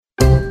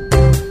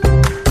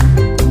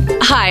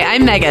Hi,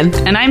 I'm Megan.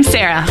 And I'm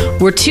Sarah.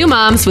 We're two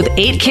moms with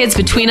 8 kids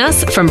between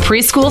us from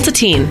preschool to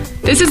teen.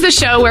 This is the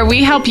show where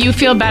we help you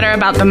feel better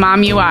about the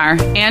mom you are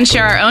and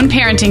share our own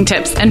parenting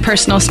tips and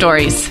personal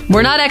stories.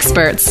 We're not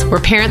experts.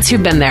 We're parents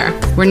who've been there.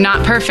 We're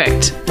not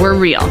perfect. We're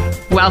real.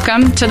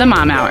 Welcome to the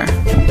Mom Hour.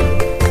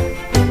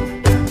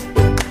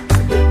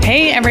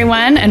 Hey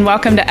everyone, and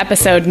welcome to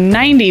episode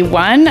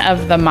 91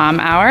 of the Mom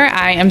Hour.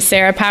 I am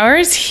Sarah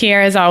Powers, here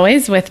as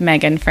always with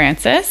Megan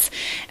Francis.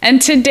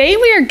 And today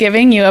we are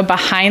giving you a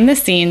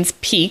behind-the-scenes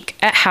peek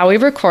at how we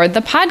record the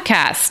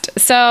podcast.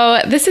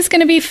 So this is going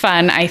to be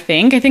fun, I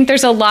think. I think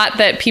there's a lot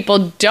that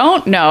people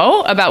don't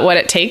know about what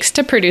it takes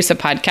to produce a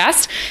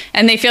podcast,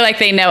 and they feel like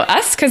they know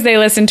us because they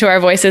listen to our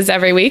voices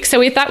every week. So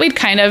we thought we'd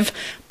kind of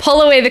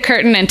pull away the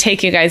curtain and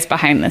take you guys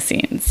behind the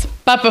scenes.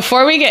 But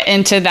before we get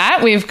into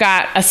that, we've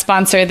got a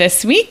sponsor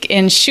this week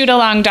in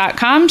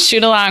shootalong.com.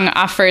 Shootalong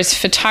offers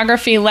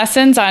photography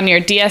lessons on your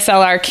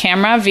DSLR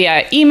camera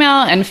via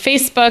email and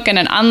Facebook, and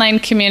an online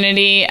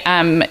community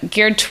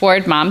geared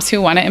toward moms who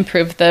want to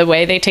improve the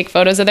way they take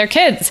photos of their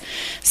kids.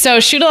 So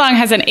Shootalong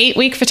has an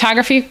 8-week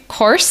photography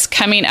course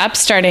coming up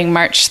starting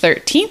March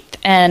 13th.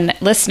 And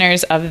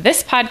listeners of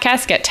this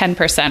podcast get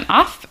 10%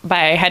 off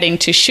by heading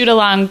to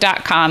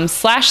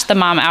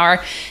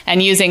shootalong.com/themomhour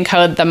and using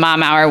code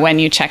TheMomHour when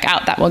you check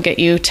out. That will get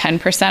you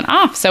 10%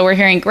 off. So we're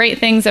hearing great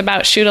things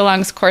about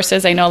Shootalong's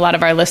courses. I know a lot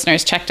of our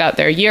listeners checked out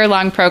their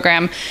year-long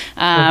program.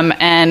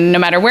 And no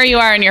matter where you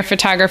are in your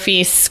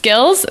photography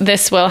skills,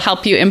 this will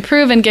help you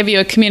improve and give you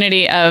a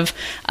community of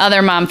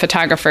other mom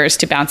photographers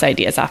to bounce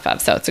ideas off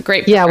of. So it's a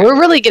great program. Yeah, we're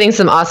really getting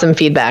some awesome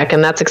feedback,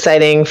 and that's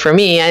exciting for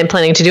me. I'm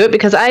planning to do it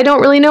because I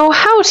don't really know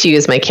how to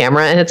use my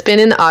camera, and it's been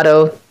in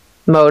auto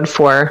mode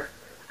for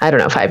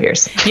 5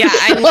 years. Yeah,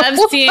 I love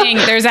seeing,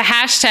 there's a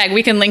hashtag,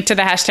 we can link to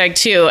the hashtag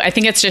too. I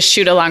think it's just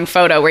shoot along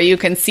photo, where you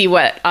can see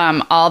what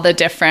all the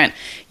different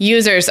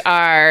users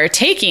are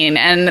taking,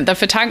 and the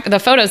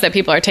photos that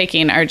people are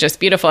taking are just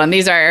beautiful. And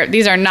these are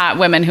not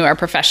women who are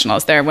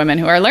professionals, they're women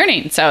who are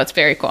learning. So it's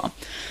very cool.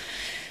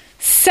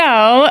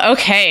 So,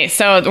 okay,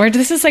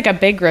 this is like a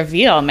big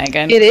reveal,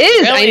 Megan. It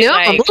is. Really, I know.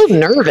 I'm a little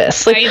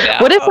nervous. Like,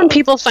 what if when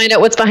people find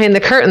out what's behind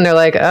the curtain, they're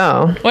like,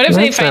 oh. What if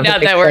they find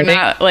out that we're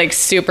not like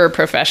super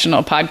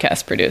professional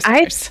podcast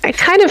producers? I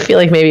kind of feel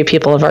like maybe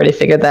people have already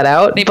figured that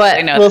out,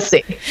 but we'll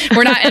see.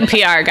 We're not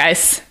NPR,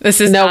 guys. We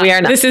are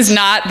not. This is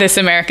not This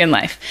American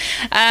Life.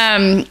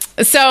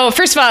 So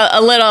first of all, a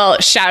little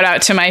shout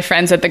out to my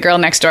friends at the Girl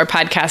Next Door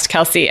podcast,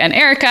 Kelsey and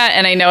Erica.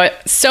 And I know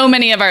so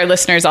many of our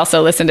listeners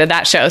also listen to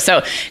that show.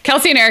 So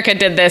Kelsey and Erica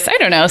did this,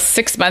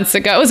 6 months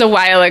ago. It was a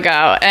while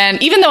ago.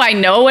 And even though I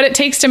know what it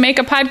takes to make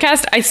a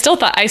podcast, I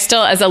still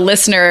as a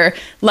listener,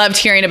 loved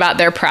hearing about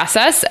their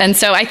process. And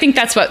so I think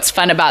that's what's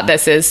fun about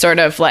this, is sort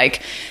of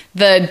like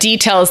the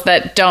details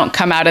that don't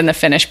come out in the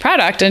finished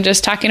product, and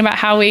just talking about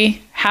how we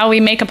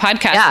make a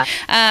podcast. Yeah,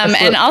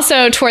 and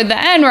also toward the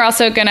end, we're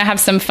also going to have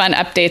some fun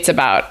updates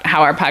about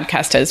how our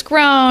podcast has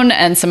grown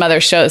and some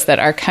other shows that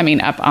are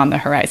coming up on the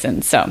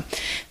horizon. So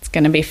it's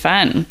going to be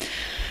fun.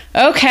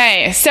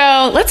 Okay,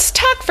 so let's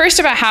talk first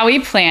about how we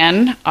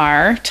plan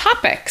our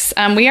topics.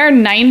 We are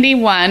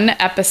 91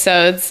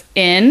 episodes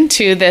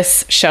into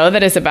this show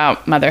that is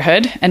about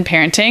motherhood and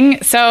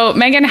parenting. So,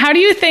 Megan, how do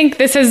you think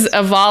this has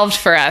evolved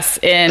for us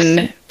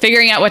in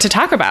figuring out what to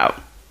talk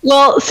about?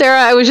 Well,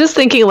 Sarah, I was just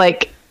thinking,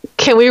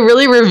 can we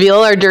really reveal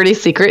our dirty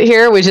secret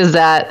here, which is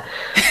that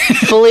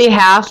fully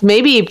half,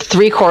 maybe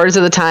 3/4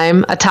 of the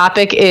time, a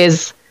topic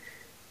is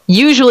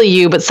usually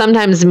you, but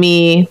sometimes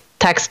me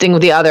texting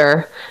with the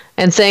other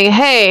and saying,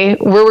 hey,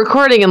 we're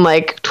recording in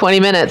 20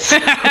 minutes.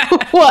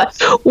 What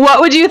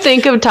would you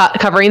think of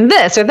covering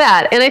this or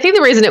that? And I think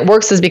the reason it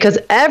works is because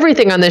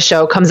everything on this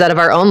show comes out of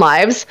our own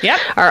lives,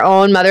 our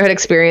own motherhood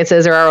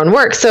experiences, or our own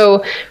work.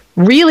 So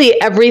really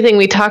everything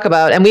we talk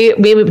about, and we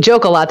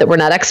joke a lot that we're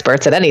not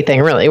experts at anything,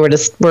 really. We're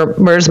just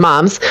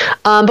moms.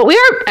 But we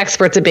are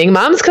experts at being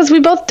moms because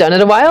we've both done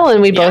it a while,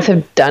 and we both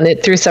have done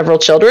it through several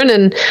children.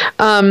 And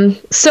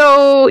really,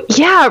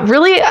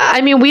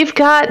 we've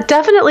got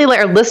definitely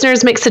our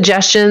listeners make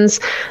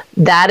suggestions.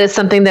 That is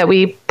something that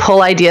we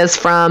pull ideas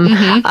from.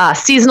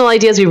 Seasonal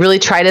ideas, we really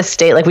try to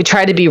stay, we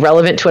try to be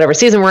relevant to whatever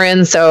season we're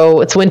in.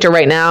 So it's winter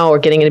right now, we're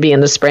getting to be in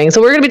the spring. So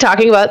we're going to be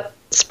talking about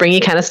springy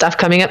kind of stuff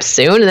coming up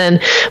soon, and then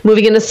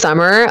moving into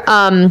summer.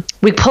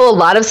 We pull a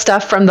lot of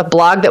stuff from the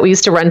blog that we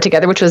used to run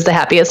together, which was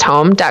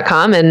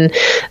thehappiesthome.com, and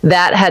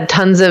that had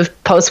tons of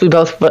posts. We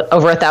both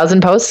over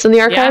 1,000 posts in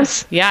the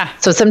archives. Yeah.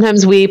 So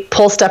sometimes we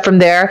pull stuff from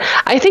there.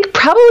 I think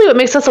probably what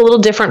makes us a little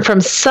different from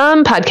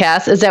some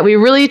podcasts is that we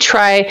really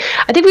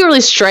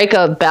strike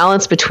a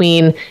balance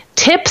between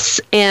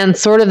tips and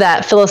sort of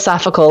that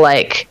philosophical,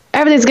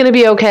 everything's going to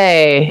be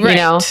okay. Right.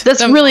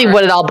 That's really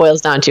what it all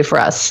boils down to for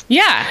us.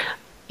 Yeah.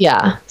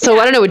 Yeah. So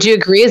I don't know. Would you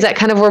agree? Is that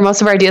kind of where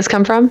most of our ideas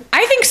come from?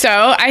 I think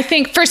so. I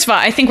think, first of all,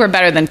 I think we're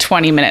better than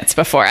 20 minutes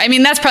before. I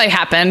mean, that's probably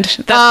happened.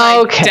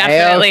 That's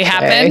definitely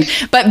happened.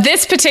 But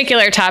this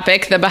particular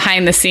topic, the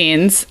behind the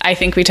scenes, I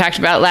think we talked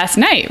about last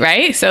night,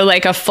 right? So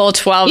like a full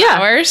 12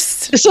 hours.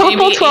 So a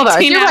full 12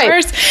 hours. You're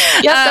right.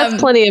 Yep,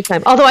 that's plenty of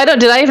time. Although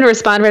did I even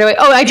respond right away?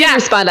 Oh, I did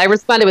respond. I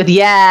responded with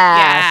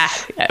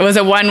yes. Yeah. It was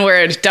a one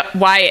word,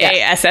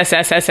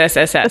 YASSSSSSS.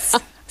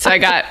 So I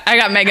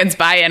got Megan's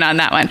buy-in on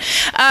that one.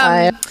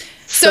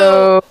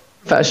 So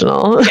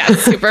professional. Yeah,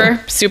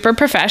 super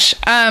profesh.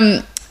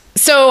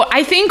 So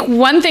I think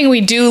one thing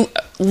we do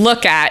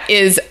look at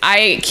is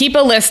I keep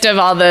a list of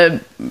all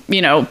the,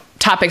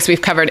 topics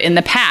we've covered in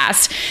the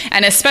past.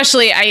 And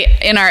especially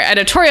in our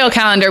editorial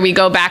calendar, we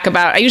go back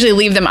I usually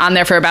leave them on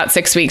there for about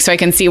 6 weeks so I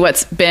can see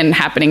what's been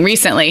happening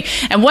recently.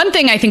 And one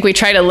thing I think we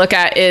try to look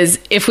at is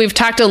if we've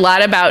talked a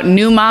lot about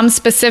new mom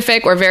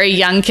specific or very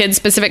young kid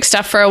specific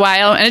stuff for a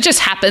while, and it just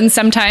happens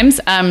sometimes,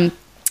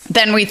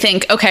 then we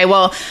think, okay,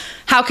 well,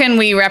 how can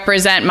we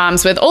represent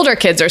moms with older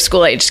kids or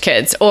school-aged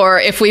kids? Or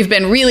if we've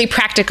been really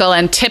practical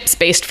and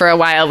tips-based for a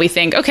while, we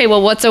think, okay,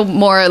 well, what's a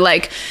more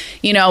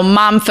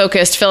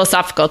mom-focused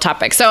philosophical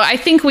topic? So I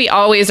think we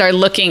always are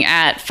looking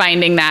at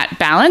finding that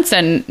balance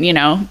and,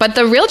 but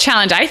the real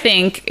challenge, I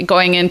think,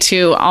 going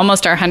into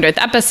almost our 100th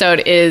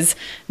episode is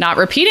not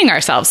repeating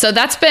ourselves. So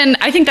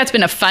I think that's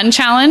been a fun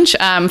challenge,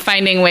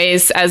 finding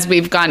ways as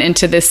we've gone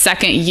into this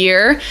second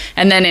year.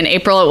 And then in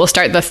April, it will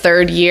start the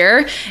third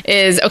year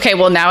is, okay,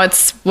 well, now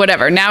it's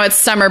whatever. Now it's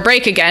summer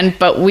break again,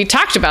 but we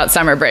talked about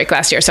summer break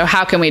last year. So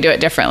how can we do it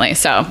differently?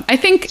 So I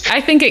think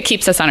it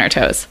keeps us on our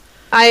toes.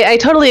 I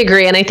totally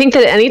agree. And I think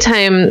that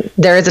anytime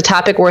there is a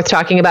topic worth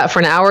talking about for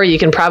an hour, you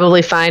can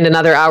probably find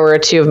another hour or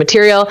two of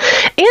material.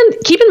 And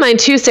keep in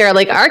mind too, Sarah,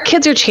 our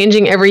kids are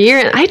changing every year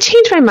and I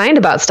change my mind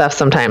about stuff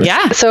sometimes.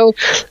 Yeah. So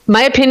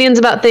my opinions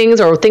about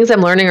things or things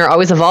I'm learning are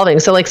always evolving.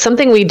 So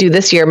something we do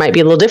this year might be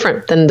a little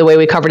different than the way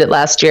we covered it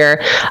last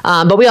year.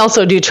 But we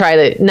also do try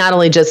to not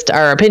only just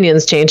our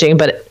opinions changing,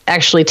 but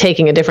actually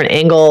taking a different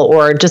angle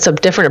or just a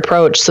different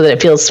approach so that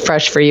it feels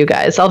fresh for you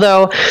guys.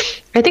 Although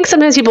I think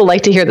sometimes people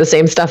like to hear the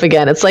same stuff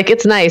again.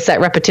 It's nice, that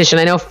repetition.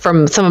 I know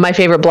from some of my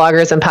favorite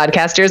bloggers and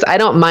podcasters, I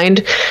don't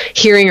mind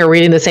hearing or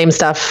reading the same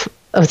stuff,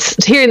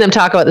 hearing them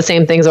talk about the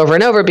same things over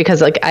and over,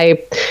 because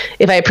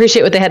if I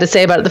appreciate what they had to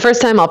say about it the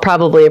first time, I'll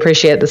probably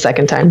appreciate it the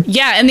second time.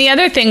 Yeah. And the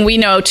other thing we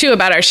know too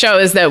about our show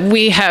is that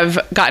we have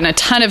gotten a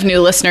ton of new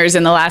listeners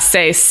in the last,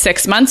 say,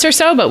 6 months or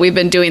so, but we've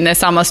been doing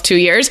this almost 2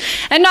 years.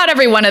 And not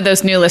every one of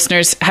those new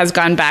listeners has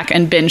gone back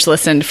and binge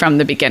listened from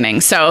the beginning.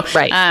 So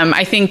right.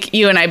 I think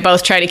you and I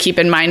both try to keep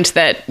in mind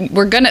that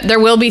there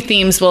will be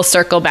themes we'll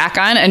circle back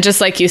on. And just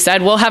like you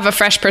said, we'll have a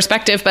fresh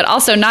perspective, but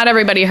also not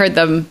everybody heard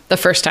them the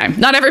first time.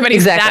 Not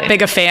everybody's that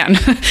big a fan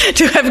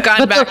to have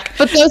gone back.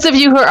 But those of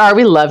you who are,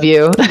 we love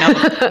you. No,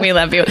 we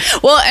love you.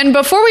 Well, and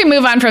before we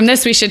move on from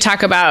this, we should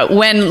talk about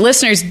when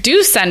listeners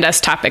do send us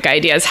topic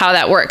ideas, how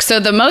that works. So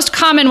the most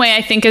common way,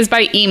 I think, is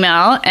by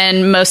email.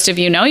 And most of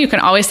you know, you can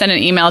always send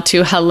an email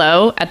to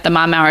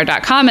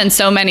hello@themomhour.com. And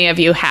so many of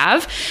you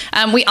have.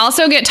 We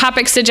also get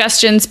topic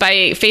suggestions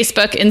by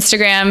Facebook,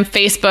 Instagram,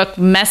 Facebook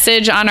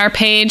message on our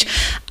page.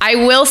 I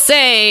will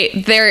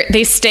say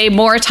they stay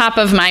more top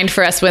of mind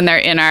for us when they're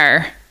in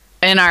our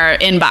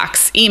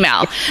inbox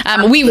email.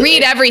 We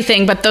read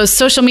everything, but those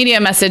social media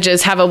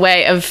messages have a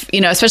way of,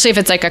 especially if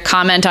it's like a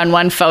comment on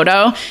one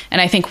photo.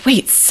 And I think,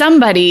 wait,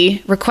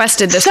 somebody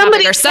requested this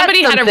topic, or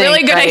somebody had a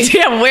really good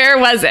idea. Where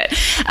was it?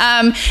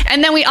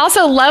 And then we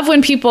also love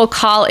when people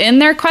call in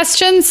their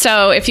questions.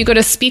 So if you go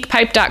to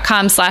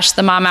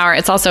speakpipe.com/themomhour,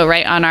 it's also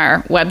right on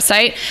our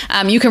website.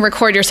 You can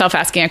record yourself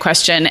asking a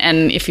question.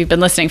 And if you've been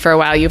listening for a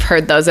while, you've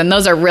heard those. And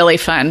those are really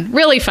fun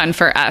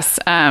for us,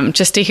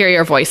 just to hear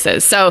your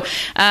voices. So,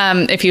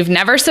 if you've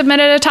never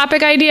submitted a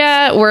topic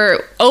idea, we're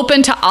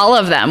open to all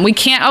of them. We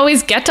can't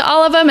always get to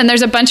all of them, and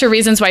there's a bunch of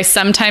reasons why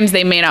sometimes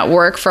they may not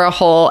work for a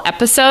whole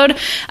episode,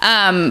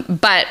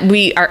 but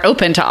we are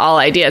open to all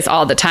ideas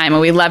all the time,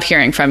 and we love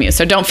hearing from you.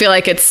 So don't feel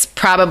like it's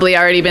probably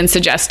already been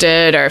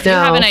suggested, or if you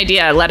have an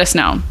idea, let us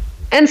know.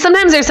 And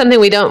sometimes there's something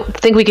we don't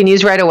think we can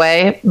use right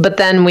away, but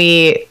then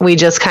we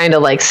just kind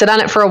of sit on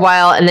it for a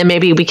while, and then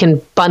maybe we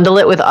can bundle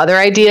it with other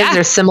ideas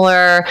or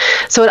similar.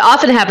 So it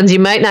often happens you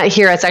might not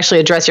hear us actually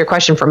address your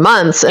question for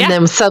months, and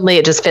then suddenly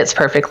it just fits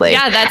perfectly.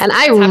 Yeah, and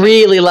I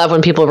really love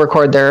when people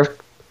record their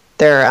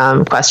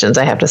questions,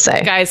 I have to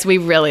say. Guys, we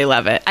really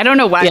love it. I don't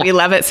know why we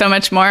love it so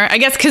much more. I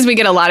guess because we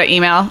get a lot of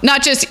email.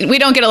 We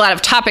don't get a lot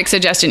of topic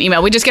suggestion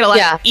email. We just get a lot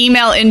of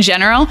email in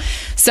general.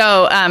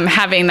 So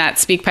having that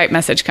SpeakPipe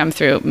message come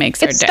through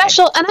makes our day. It's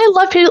special. And I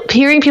love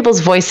hearing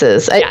people's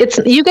voices.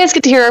 You guys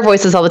get to hear our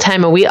voices all the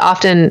time, and we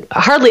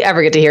hardly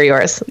ever get to hear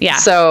yours. Yeah.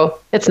 So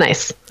it's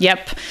nice.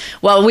 Yep.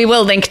 Well, we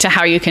will link to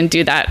how you can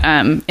do that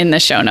in the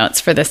show notes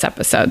for this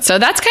episode. So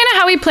that's kind of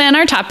how we plan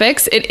our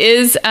topics. It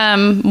is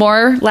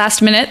more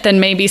last minute than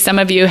maybe some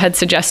of you had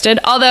suggested.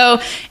 Although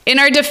in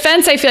our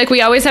defense, I feel like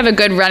we always have a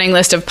good running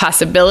list of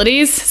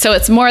possibilities. So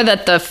it's more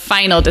that the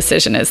final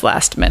decision is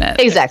last minute.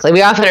 Exactly.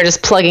 We often are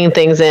just plugging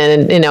things things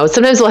in. And,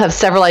 sometimes we'll have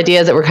several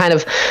ideas that we're kind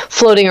of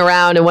floating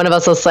around, and one of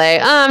us will say,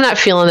 I'm not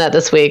feeling that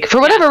this week. For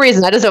whatever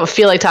reason, I just don't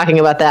feel like talking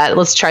about that.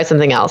 Let's try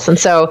something else. And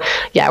so,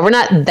 we're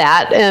not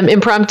that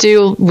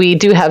impromptu. We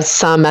do have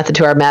some method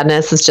to our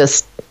madness.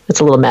 It's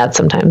a little mad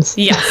sometimes.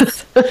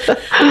 Yes.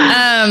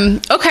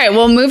 Okay.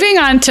 Well, moving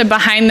on to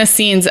behind the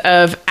scenes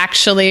of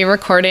actually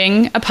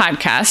recording a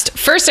podcast.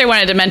 First, I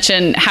wanted to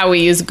mention how we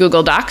use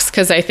Google Docs,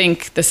 because I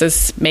think this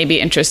is maybe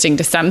interesting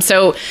to some.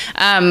 So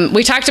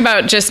we talked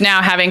about just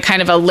now having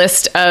kind of a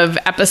list of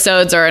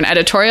episodes or an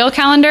editorial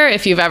calendar.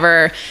 If you've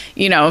ever,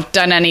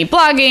 done any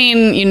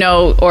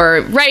blogging,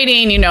 or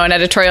writing, an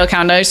editorial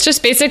calendar. It's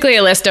just basically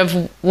a list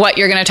of what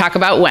you're going to talk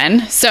about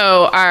when.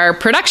 So our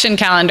production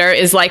calendar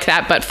is like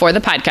that, but for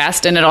the podcast.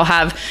 And it'll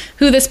have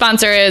who the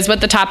sponsor is,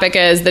 what the topic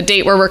is, the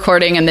date we're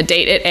recording, and the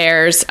date it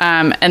airs.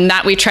 And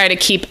that we try to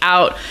keep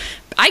out.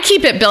 I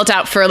keep it built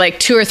out for like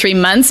 2 or 3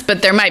 months,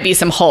 but there might be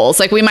some holes.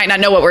 Like we might not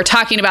know what we're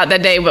talking about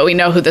that day, but we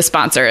know who the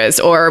sponsor is,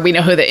 or we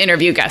know who the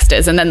interview guest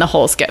is, and then the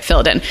holes get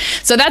filled in.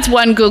 So that's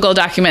one Google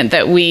document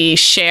that we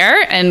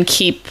share and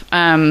keep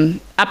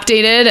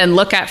updated and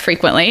look at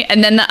frequently.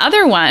 And then the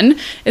other one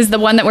is the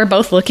one that we're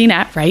both looking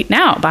at right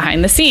now,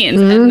 behind the scenes.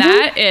 Mm-hmm. And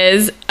that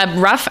is a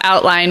rough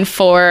outline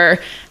for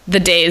the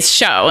day's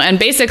show. And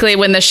basically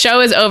when the show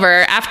is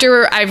over,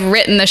 after I've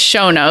written the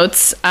show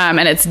notes and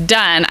it's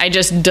done, I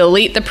just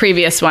delete the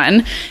previous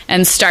one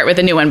and start with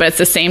a new one, but it's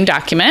the same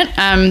document.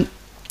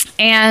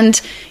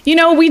 And,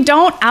 we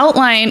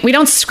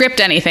don't script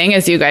anything,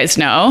 as you guys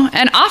know.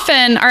 And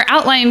often our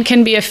outline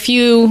can be a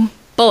few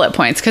bullet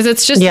points because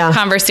it's just a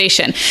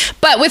conversation.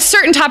 But with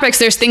certain topics,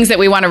 there's things that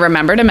we want to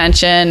remember to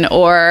mention,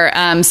 or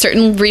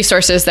certain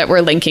resources that we're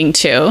linking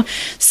to.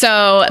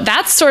 So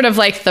that's sort of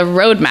like the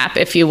roadmap,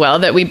 if you will,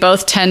 that we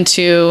both tend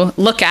to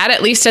look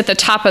at least at the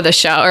top of the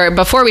show or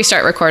before we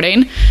start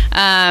recording,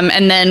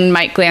 and then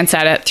might glance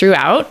at it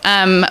throughout.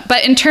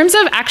 But in terms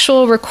of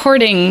actual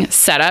recording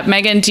setup,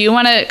 Meagan, do you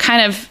want to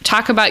kind of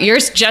talk about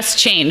yours? Just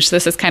changed.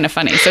 This is kind of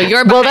funny. So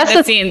you're behind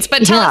the scenes,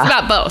 but tell us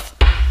about both.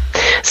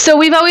 So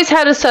we've always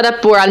had a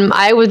setup where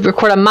I would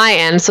record on my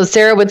end. So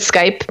Sarah would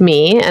Skype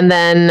me, and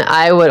then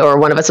or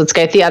one of us would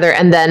Skype the other,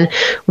 and then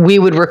we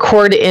would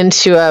record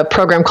into a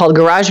program called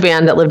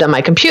GarageBand that lived on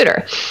my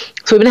computer.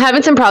 So we've been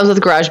having some problems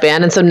with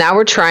GarageBand, and so now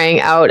we're trying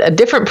out a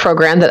different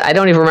program that I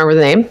don't even remember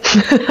the name.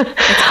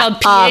 It's called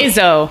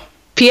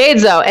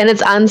Piezo. And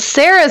it's on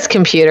Sarah's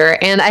computer.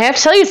 And I have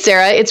to tell you,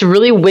 Sarah, it's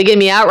really wigging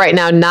me out right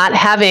now, not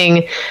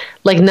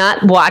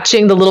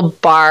watching the little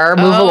bar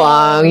move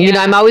along. Yeah.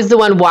 I'm always the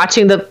one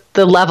watching the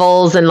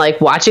levels and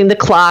watching the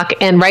clock.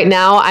 And right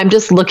now I'm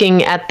just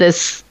looking at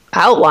this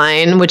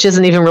outline, which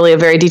isn't even really a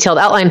very detailed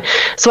outline.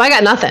 So I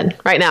got nothing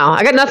right now.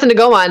 I got nothing to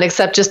go on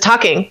except just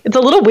talking. It's a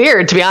little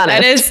weird, to be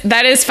honest.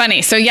 That is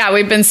funny. So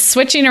we've been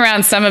switching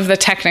around some of the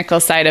technical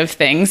side of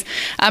things.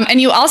 And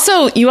you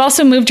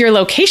also moved your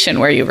location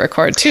where you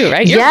record too,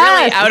 right? You're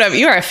really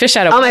you are a fish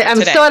out of water I'm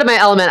today. So out of my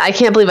element. I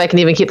can't believe I can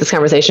even keep this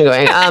conversation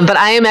going. But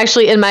I am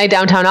actually in my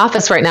downtown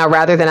office right now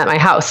rather than at my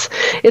house.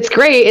 It's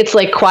great. It's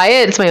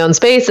quiet. It's my own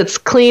space. It's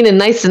clean and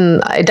nice,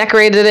 and I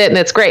decorated it, and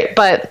it's great.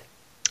 But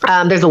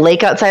there's a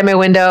lake outside my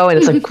window,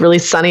 and it's really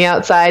sunny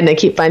outside, and I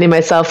keep finding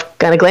myself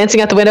kind of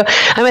glancing out the window.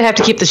 I might have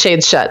to keep the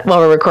shades shut while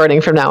we're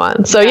recording from now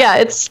on. So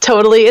it's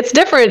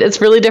different. It's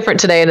really different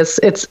today, and it's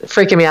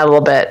freaking me out a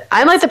little bit.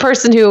 I'm like the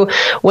person who,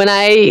 when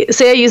I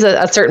say I use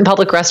a certain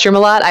public restroom a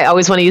lot, I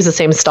always want to use the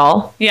same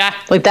stall. Yeah.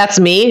 That's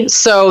me.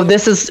 So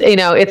this is,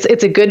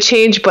 it's a good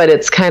change, but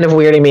it's kind of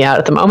weirding me out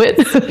at the moment.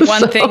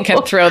 One thing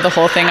can throw the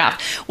whole thing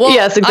off. Well,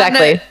 yes,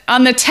 exactly.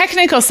 On the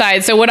technical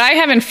side, so what I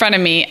have in front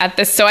of me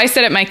so I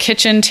sit at my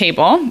kitchen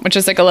table, which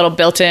is a little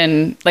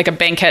built-in, a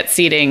banquet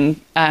seating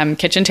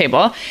kitchen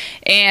table.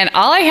 And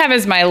all I have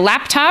is my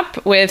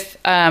laptop with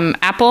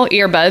Apple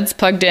earbuds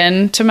plugged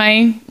in to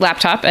my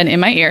laptop and in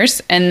my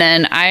ears. And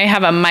then I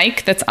have a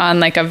mic that's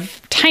on a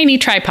tiny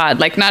tripod,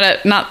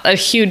 not a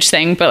huge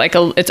thing, but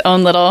its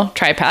own little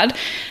tripod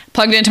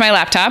plugged into my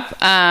laptop.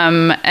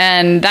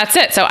 And that's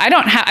it. So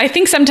I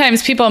think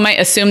sometimes people might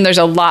assume there's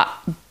a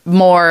lot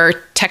more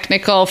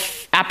technical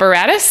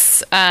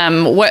apparatus.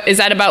 What is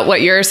that about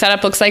what your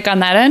setup looks like on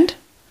that end?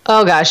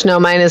 Oh gosh, no,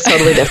 mine is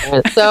totally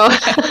different. So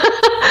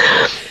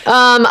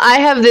I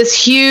have this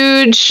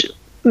huge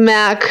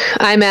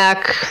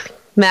iMac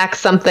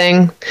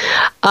something,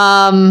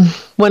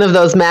 one of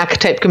those Mac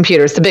type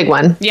computers, the big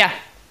one. Yeah.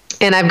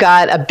 And I've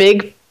got a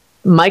big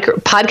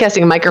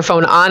podcasting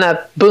microphone on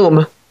a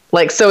boom.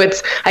 So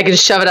I can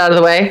shove it out of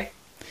the way.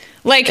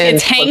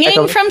 It's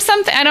hanging from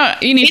something?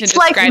 You need to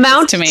describe this to me. It's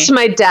mounted to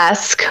my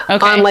desk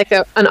on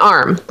an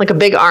arm, a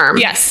big arm.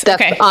 Yes.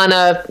 That's on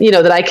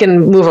that I can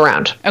move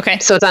around. Okay.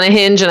 So it's on a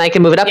hinge, and I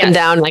can move it up and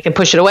down, and I can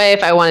push it away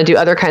if I want to do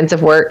other kinds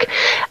of work.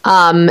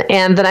 And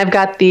then I've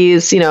got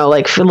these, a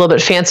little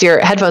bit fancier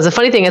headphones. The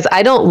funny thing is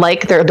I don't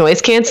like their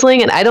noise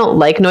canceling, and I don't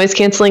like noise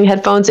canceling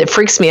headphones. It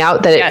freaks me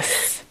out that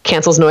it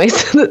cancels noise.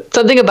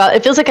 Something about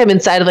it feels like I'm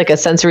inside of a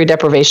sensory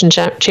deprivation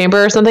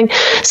chamber or something.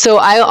 So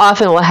I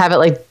often will have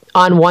it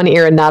on one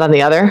ear and not on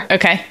the other.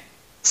 Okay.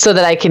 so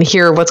that I can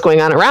hear what's going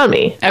on around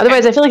me. Okay.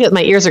 Otherwise, I feel like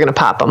my ears are going to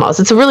pop almost.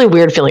 It's a really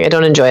weird feeling. I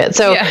don't enjoy it.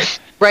 So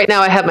right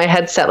now I have my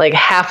headset like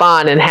half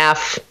on and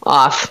half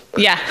off.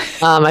 Yeah.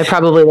 I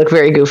probably look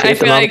very goofy. I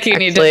feel like you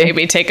need to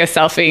maybe take a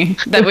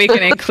selfie that we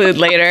can include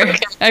later. Okay.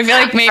 I feel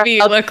like maybe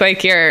you look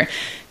like you're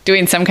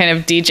doing some kind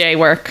of DJ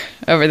work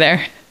over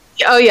there.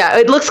 Oh, yeah.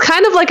 It looks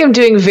kind of like I'm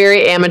doing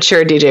very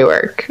amateur DJ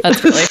work.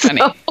 That's really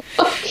funny.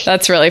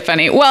 That's really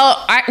funny.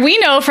 Well, we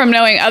know from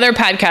knowing other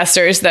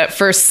podcasters that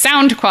for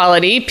sound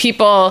quality,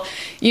 people,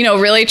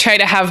 really try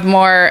to have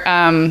more,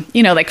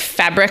 like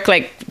fabric,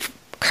 like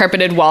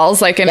carpeted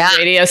walls, like in a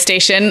radio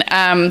station.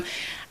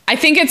 I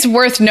think it's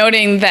worth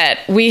noting that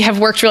we have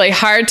worked really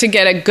hard to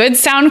get a good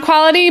sound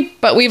quality,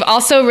 but we've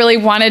also really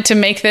wanted to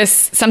make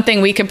this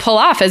something we could pull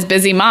off as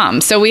busy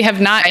moms. So we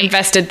have not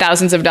invested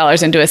thousands of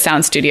dollars into a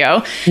sound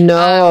studio.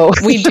 No.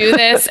 We do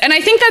this. And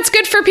I think that's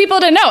good for people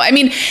to know. I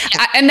mean,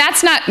 and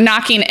that's not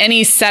knocking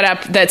any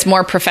setup that's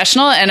more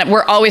professional. And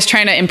we're always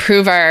trying to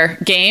improve our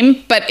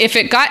game. But if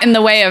it got in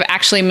the way of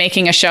actually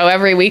making a show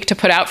every week to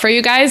put out for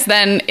you guys,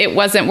 then it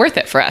wasn't worth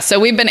it for us. So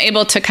we've been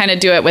able to kind of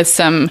do it with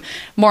some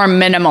more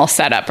minimal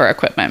setup or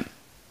equipment.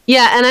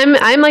 Yeah, and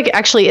I'm like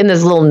actually in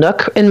this little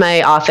nook in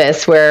my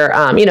office where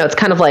it's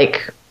kind of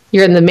like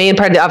you're in the main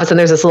part of the office and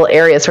there's this little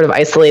area sort of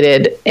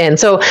isolated. And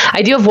so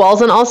I do have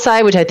walls on all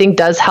sides, which I think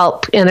does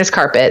help, and there's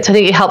carpet. So I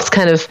think it helps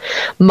kind of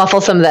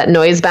muffle some of that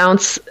noise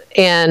bounce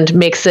and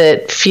makes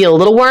it feel a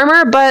little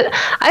warmer. But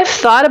I've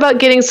thought about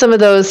getting some of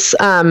those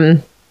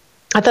noise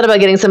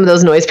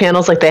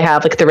panels like they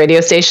have, like the radio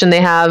station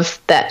they have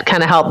that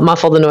kind of help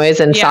muffle the noise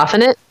and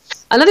soften it.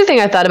 Another thing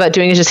I thought about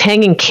doing is just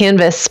hanging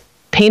canvas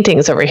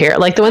paintings over here,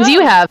 like the ones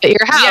you have at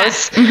your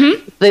house.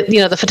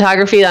 The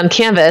photography on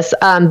canvas,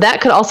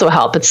 that could also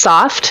help. It's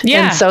soft,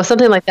 and so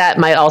something like that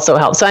might also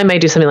help. So I might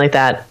do something like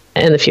that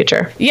in the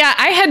future. Yeah,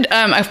 I had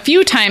a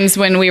few times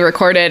when we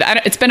recorded,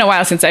 it's been a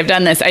while since I've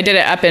done this. I did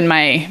it up in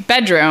my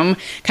bedroom,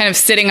 kind of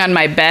sitting on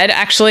my bed,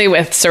 actually,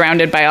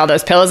 surrounded by all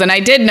those pillows. And I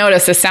did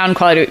notice the sound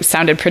quality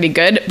sounded pretty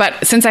good.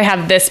 But since I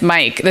have this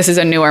mic, this is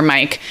a newer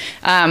mic,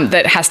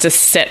 that has to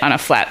sit on a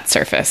flat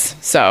surface.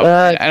 So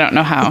I don't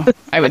know how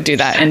I would do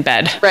that in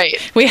bed. Right.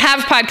 We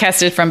have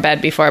podcasted from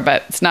bed before,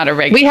 but it's not a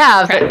regular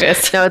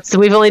practice. No,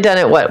 we've only done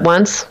it,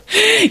 once?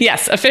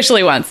 Yes,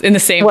 officially once in the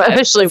same bed.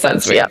 Officially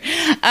once, yeah.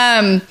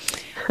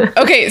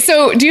 Okay,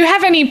 so do you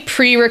have any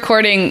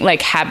pre-recording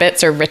like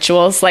habits or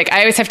rituals? Like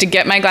I always have to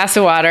get my glass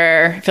of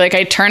water. I feel like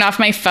I turn off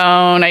my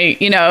phone.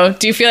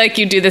 Do you feel like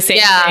you do the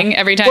same thing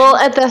every time? Well,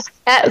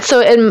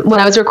 when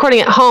I was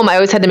recording at home, I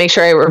always had to make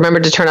sure I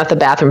remembered to turn off the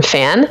bathroom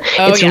fan.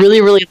 It's really,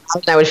 really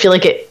loud, and I would feel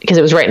like it, because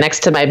it was right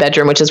next to my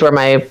bedroom, which is where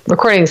my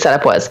recording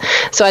setup was.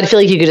 So I'd feel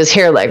like you could just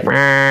hear like,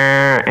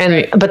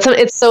 but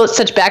it's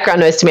such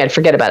background noise to me, I'd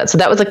forget about it. So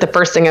that was like the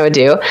first thing I would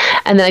do.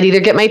 And then I'd either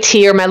get my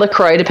tea or my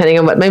LaCroix, depending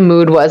on what my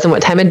mood was and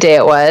what time of day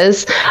it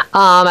was.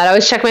 I'd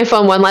always check my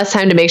phone one last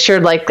time to make sure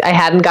like I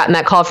hadn't gotten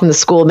that call from the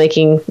school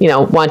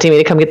wanting me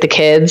to come get the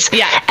kids.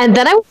 Yeah. And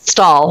then I would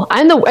stall.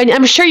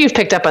 I'm sure you've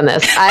picked up on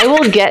this. I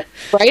will get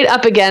right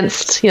up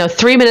against,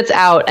 3 minutes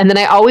out. And then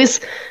I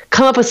always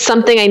come up with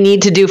something I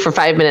need to do for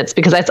 5 minutes,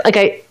 because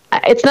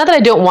it's not that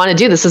I don't want to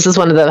do this. This is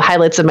one of the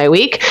highlights of my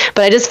week,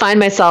 but I just find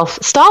myself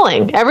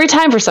stalling every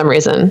time for some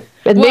reason.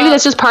 Maybe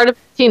that's just part of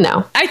the routine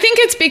now. I think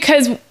it's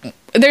because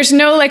there's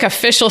no like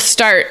official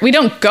start. We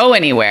don't go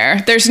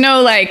anywhere. There's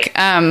no like,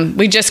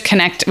 we just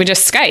connect, we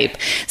just Skype.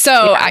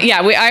 So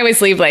I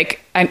always leave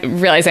I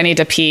realize I need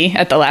to pee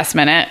at the last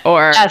minute,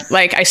 or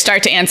like I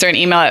start to answer an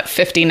email at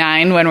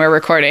 59 when we're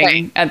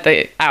recording at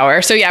the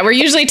hour. So we're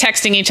usually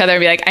texting each other and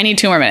be like, I need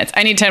 2 more minutes.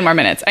 I need 10 more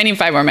minutes. I need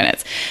 5 more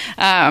minutes.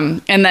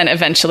 And then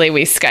eventually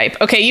we Skype.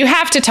 Okay. You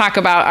have to talk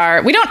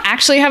about we don't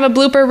actually have a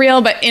blooper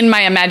reel, but in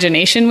my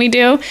imagination we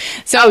do.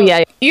 So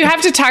you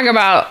have to talk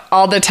about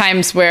all the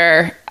times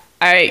where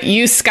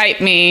you Skype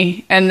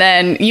me, and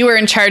then you were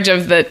in charge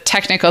of the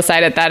technical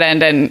side at that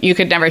end, and you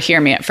could never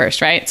hear me at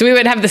first, right? So we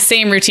would have the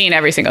same routine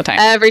every single time.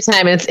 Every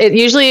time. It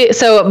usually,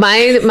 so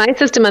my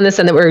system on this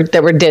end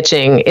that we're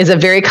ditching is a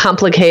very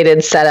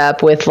complicated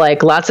setup with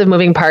like lots of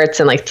moving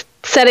parts, and like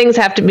settings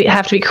have to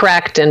be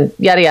correct and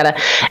yada yada.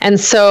 And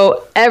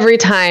so every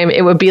time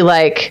it would be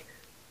like,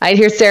 I'd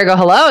hear Sarah go,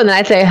 hello. And then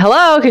I'd say,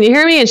 hello, can you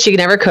hear me? And she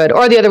never could.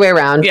 Or the other way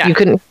around. Yeah. You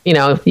couldn't,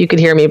 you could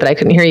hear me, but I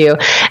couldn't hear you.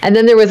 And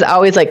then there was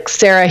always like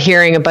Sarah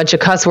hearing a bunch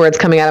of cuss words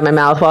coming out of my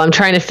mouth while I'm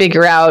trying to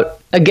figure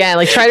out, again,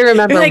 like try to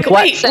remember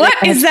what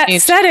is that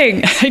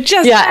setting? I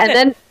just and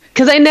then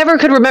because I never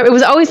could remember,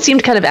 it always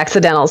seemed kind of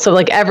accidental. So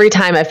like every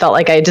time I felt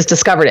like I just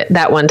discovered it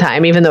that one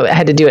time, even though I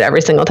had to do it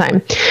every single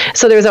time.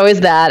 So there was always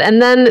that.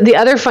 And then the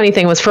other funny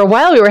thing was, for a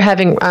while we were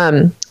having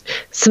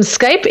some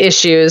Skype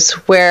issues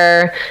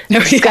where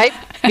Skype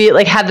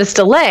had this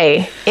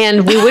delay,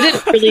 and we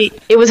wouldn't really,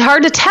 it was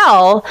hard to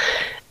tell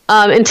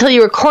until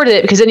you recorded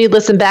it, because then you'd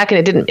listen back and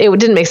it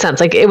didn't make sense.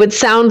 Like it would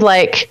sound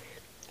like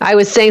I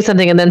was saying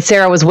something and then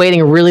Sarah was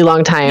waiting a really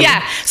long time.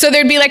 Yeah. So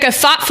there'd be like a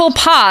thoughtful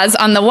pause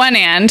on the one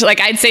end. Like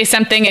I'd say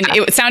something and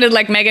it sounded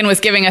like Meagan was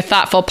giving a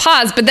thoughtful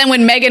pause. But then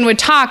when Meagan would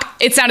talk,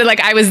 it sounded like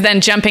I was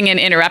then jumping in,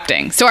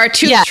 interrupting. So our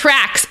two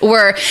tracks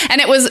were, and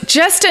it was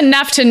just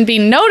enough to be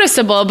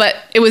noticeable, but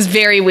it was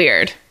very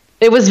weird.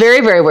 It was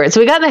very, very weird. So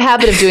we got in the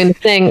habit of doing the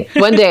thing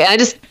one day. And I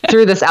just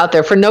threw this out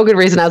there for no good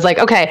reason. I was like,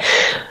 okay,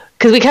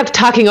 because we kept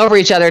talking over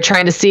each other,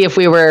 trying to see if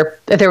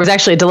there was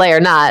actually a delay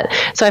or not.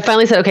 So I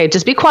finally said, okay,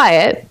 just be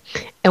quiet.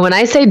 And when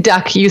I say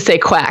duck, you say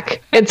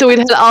quack. And so we'd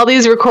had all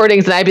these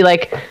recordings and I'd be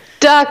like,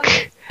 duck.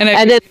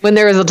 And then when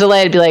there was a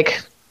delay, I'd be like,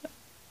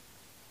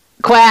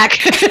 quack.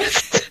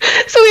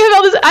 So we had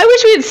all this. I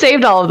wish we had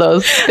saved all of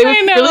those.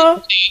 I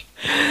know.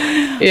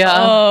 Yeah.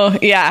 Oh,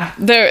 yeah.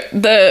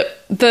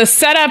 The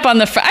setup on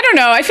the front, I don't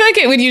know. I feel like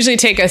it would usually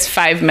take us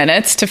 5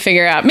 minutes to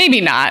figure out.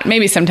 Maybe not.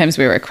 Maybe sometimes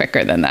we were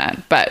quicker than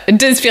that. But it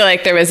does feel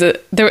like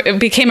it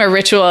became a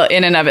ritual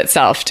in and of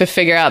itself to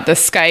figure out the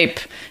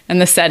Skype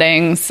and the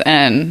settings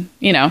and,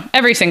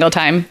 every single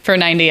time for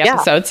 90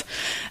 episodes.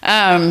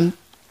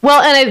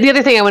 Well, and the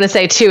other thing I want to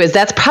say too is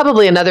that's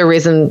probably another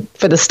reason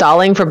for the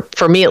stalling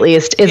for me at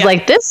least is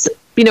like this,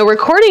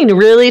 recording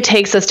really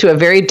takes us to a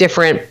very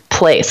different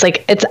place.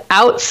 Like it's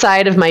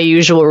outside of my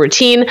usual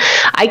routine.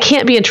 I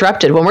can't be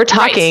interrupted when we're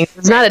talking.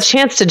 There's not a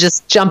chance to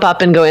just jump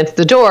up and go into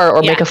the door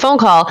or make a phone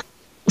call.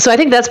 So I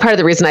think that's part of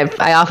the reason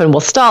I often will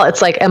stall.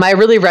 It's like, am I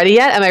really ready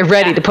yet? Am I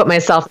ready to put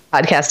myself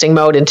in podcasting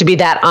mode and to be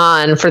that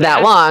on for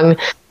that long?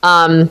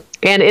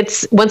 And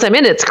once I'm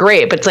in, it's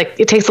great, but it's like,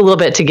 it takes a little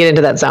bit to get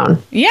into that zone.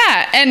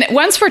 Yeah. And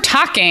once we're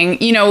talking,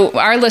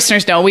 our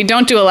listeners know we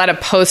don't do a lot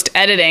of post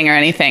editing or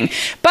anything,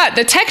 but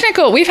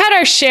we've had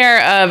our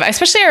share of,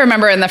 especially I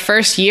remember in the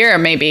first year,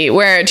 maybe do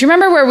you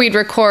remember where we'd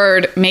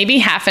record maybe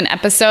half an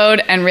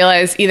episode and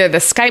realize either the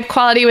Skype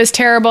quality was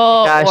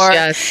terrible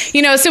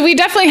so we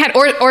definitely had,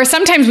 or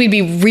sometimes we'd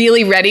be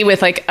really ready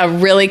with like a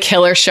really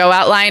killer show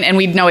outline and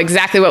we'd know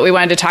exactly what we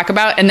wanted to talk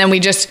about. And then we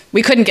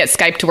couldn't get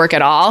Skype to work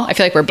at all. I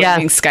feel like we're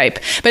blaming Skype.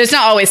 But it's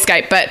not always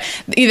Skype, but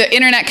either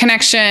internet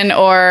connection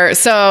or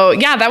so.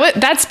 Yeah,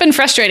 that's been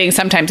frustrating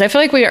sometimes. I feel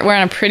like we're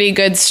on a pretty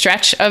good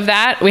stretch of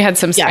that. We had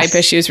some Skype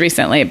issues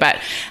recently, but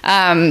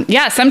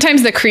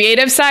sometimes the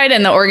creative side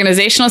and the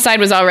organizational side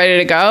was all ready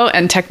to go,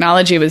 and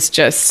technology was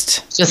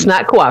just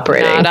not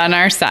cooperating, not on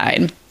our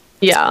side.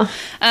 Yeah.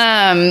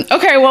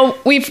 Okay. Well,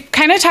 we've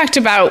kind of talked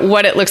about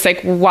what it looks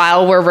like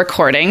while we're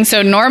recording.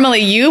 So normally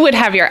you would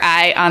have your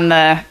eye on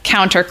the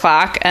counter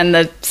clock and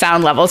the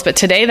sound levels, but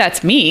today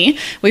that's me.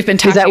 We've been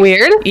talking. Is that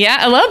weird?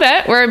 Yeah, a little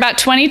bit. We're about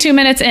 22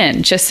 minutes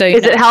in, just so you know.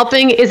 Is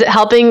it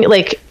helping?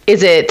 Like,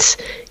 is it,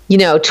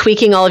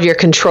 tweaking all of your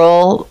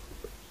control?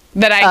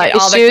 That I get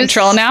all the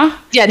control now?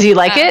 Yeah. Do you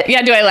like it?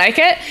 Yeah. Do I like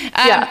it?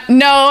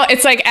 No,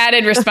 it's like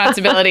added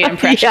responsibility and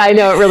pressure. Yeah, I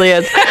know it really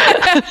is.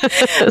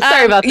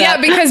 Sorry about that.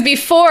 Yeah, because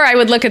before I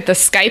would look at the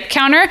Skype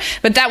counter,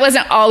 but that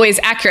wasn't always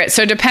accurate.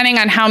 So depending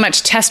on how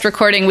much test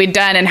recording we'd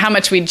done and how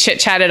much we'd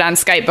chit-chatted on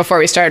Skype before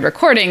we started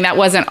recording, that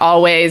wasn't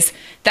always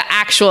the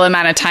actual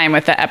amount of time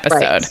with the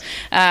episode.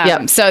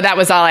 Right. So that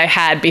was all I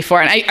had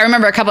before. And I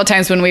remember a couple of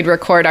times when we'd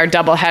record our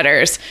double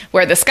headers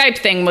where the Skype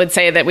thing would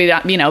say that we'd,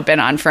 been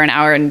on for an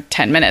hour and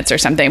 10 minutes or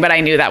something, but I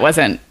knew that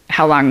wasn't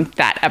how long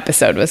that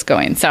episode was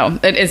going. So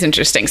it is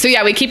interesting. So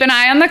yeah, we keep an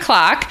eye on the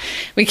clock.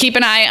 We keep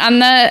an eye on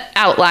the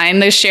outline,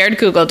 the shared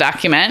Google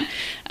document.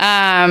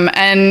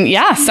 And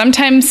yeah,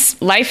 sometimes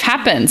life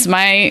happens.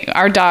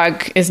 Our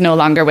dog is no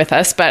longer with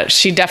us, but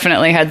she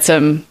definitely had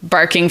some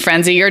barking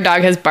frenzy. Your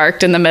dog has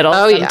barked in the middle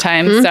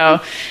sometimes. Yeah.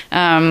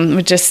 Mm-hmm. So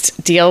we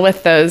just deal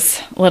with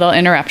those little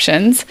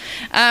interruptions.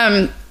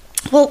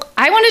 Well,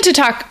 I wanted to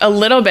talk a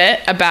little bit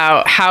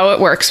about how it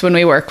works when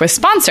we work with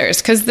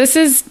sponsors, because this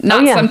is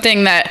not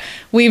something that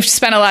we've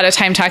spent a lot of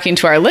time talking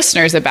to our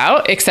listeners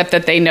about, except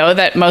that they know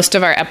that most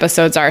of our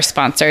episodes are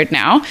sponsored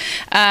now.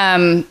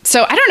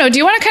 So I don't know, do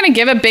you want to kind of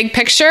give a big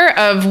picture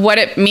of what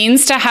it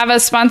means to have a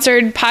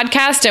sponsored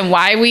podcast and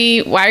why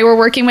we're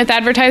working with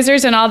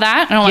advertisers and all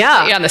that? I don't want to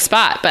put you on the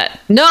spot, but.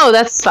 No,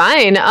 that's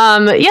fine.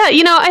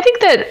 I think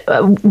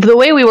that the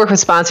way we work with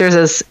sponsors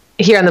is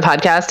here on the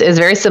podcast is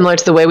very similar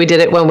to the way we did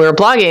it when we were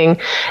blogging.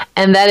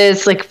 And that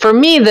is like, for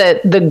me,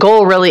 the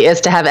goal really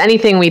is to have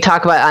anything we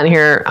talk about on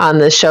here on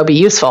this show be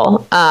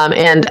useful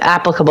and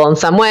applicable in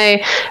some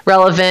way,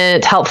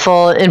 relevant,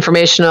 helpful,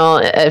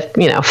 informational,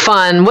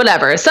 fun,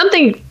 whatever,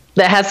 something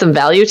that has some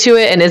value to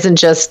it and isn't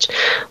just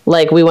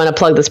like, we want to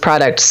plug this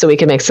product so we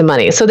can make some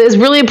money. So it's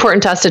really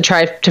important to us to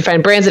try to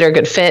find brands that are a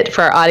good fit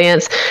for our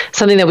audience,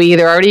 something that we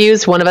either already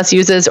use, one of us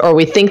uses, or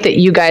we think that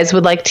you guys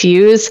would like to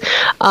use.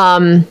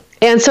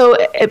 And so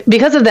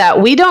because of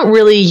that, we don't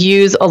really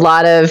use a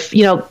lot of,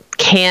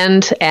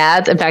 canned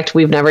ads. In fact,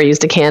 we've never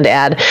used a canned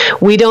ad.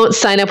 We don't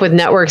sign up with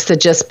networks that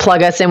just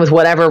plug us in with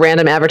whatever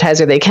random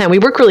advertiser they can. We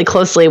work really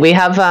closely. We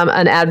have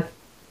an ad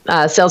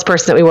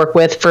salesperson that we work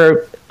with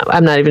for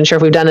I'm not even sure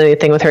if we've done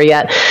anything with her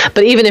yet.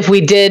 But even if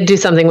we did do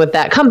something with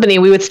that company,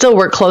 we would still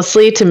work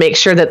closely to make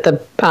sure that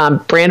the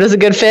brand was a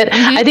good fit.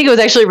 Mm-hmm. I think it was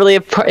actually really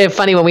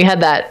funny when we had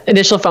that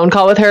initial phone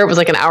call with her. It was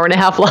like an hour and a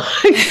half long.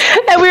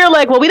 And we were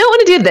like, well, we don't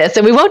want to do this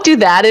and we won't do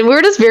that. And we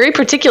were just very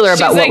particular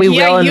about what we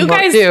will and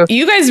won't do.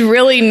 You guys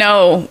really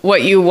know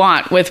what you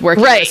want with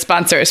working with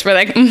sponsors. We're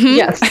like, mm-hmm.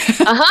 Yes.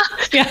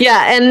 Uh-huh.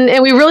 Yeah.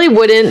 And we really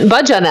wouldn't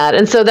budge on that.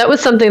 And so that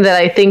was something that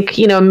I think,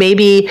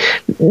 maybe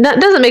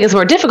doesn't make us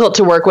more difficult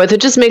to work with. It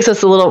just makes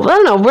us a little, I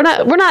don't know, we're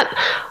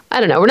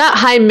not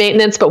high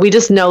maintenance, but we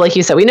just know, like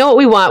you said, we know what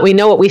we want. We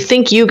know what we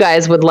think you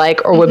guys would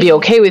like or would be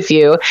okay with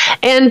you.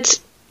 And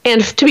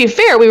to be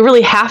fair, we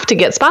really have to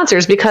get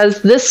sponsors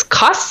because this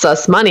costs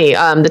us money.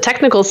 The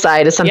technical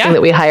side is something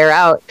that we hire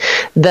out.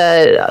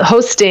 The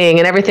hosting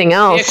and everything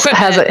else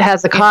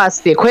has a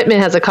cost. The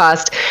equipment has a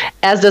cost,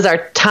 as does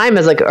our time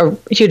has like a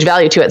huge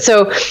value to it.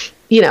 So,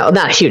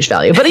 not a huge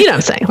value, but you know what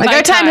I'm saying? Like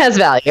our time has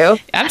value.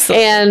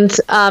 Absolutely.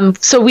 And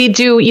so we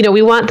do,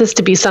 we want this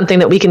to be something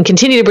that we can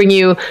continue to bring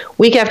you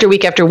week after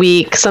week after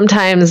week,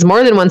 sometimes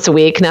more than once a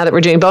week now that we're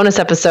doing bonus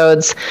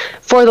episodes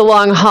for the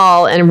long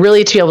haul. And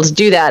really to be able to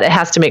do that, it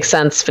has to make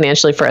sense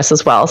financially for us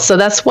as well. So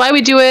that's why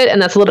we do it.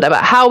 And that's a little bit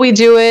about how we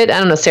do it. I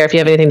don't know, Sarah, if you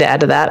have anything to add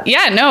to that.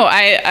 Yeah, no,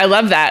 I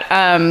love that.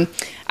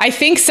 I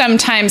think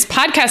sometimes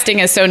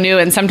podcasting is so new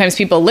and sometimes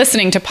people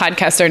listening to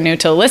podcasts are new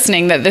to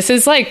listening that this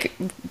is like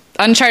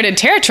uncharted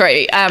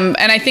territory. And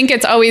I think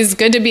it's always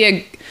good to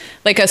be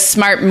a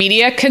smart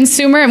media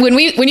consumer. And when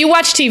you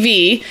watch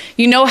TV,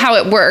 you know how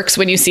it works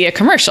when you see a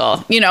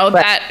commercial,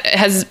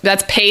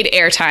 that's paid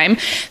airtime.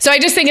 So I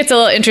just think it's a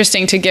little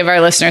interesting to give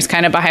our listeners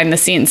kind of behind the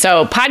scenes.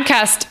 So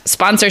podcast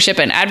sponsorship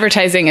and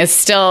advertising is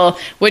still,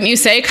 wouldn't you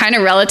say, kind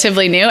of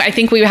relatively new? I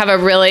think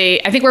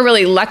we're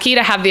really lucky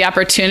to have the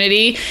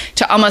opportunity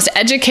to almost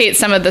educate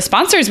some of the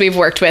sponsors we've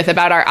worked with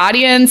about our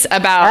audience,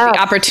 about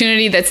the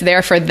opportunity that's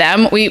there for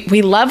them.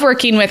 We love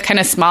working with kind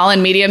of small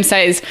and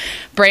medium-sized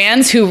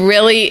brands who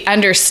really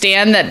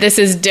understand that this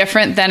is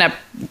different than a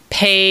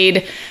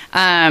paid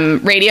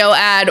radio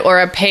ad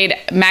or a paid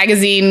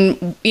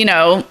magazine,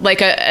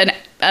 like a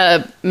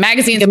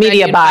magazine. A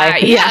media buy.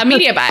 Yeah, a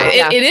media buy.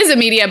 It is a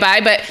media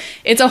buy, but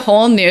it's a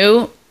whole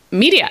new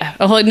media,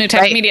 a whole new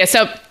type of media.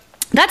 So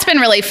that's been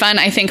really fun,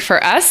 I think,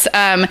 for us.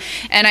 And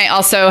I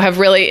also have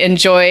really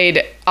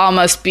enjoyed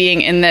almost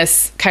being in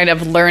this kind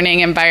of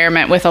learning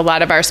environment with a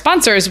lot of our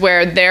sponsors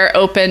where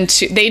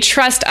they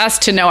trust us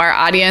to know our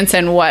audience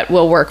and what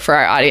will work for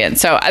our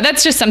audience. So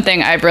that's just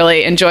something I've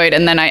really enjoyed.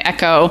 And then I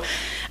echo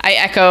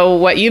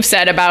what you've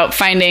said about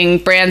finding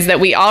brands that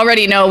we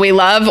already know we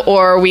love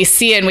or we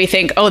see and we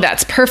think, oh,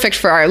 that's perfect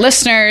for our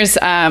listeners.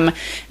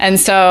 And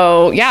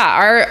so,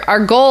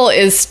 our goal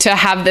is to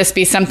have this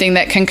be something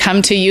that can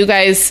come to you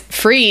guys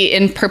free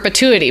in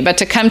perpetuity, but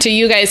to come to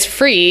you guys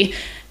free.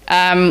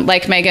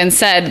 Like Meagan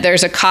said,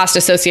 there's a cost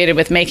associated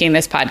with making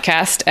this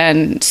podcast.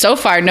 And so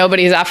far,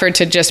 nobody's offered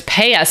to just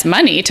pay us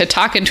money to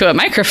talk into a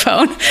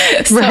microphone.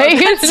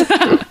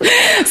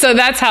 So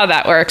that's how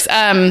that works.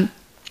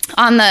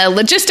 On the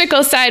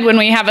logistical side, when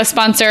we have a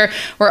sponsor,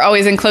 we're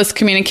always in close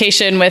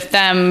communication with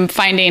them,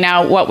 finding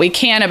out what we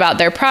can about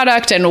their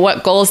product and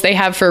what goals they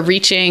have for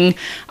reaching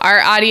our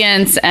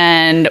audience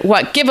and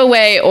what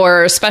giveaway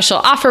or special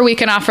offer we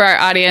can offer our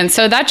audience.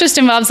 So that just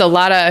involves a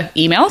lot of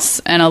emails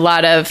and a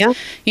lot of,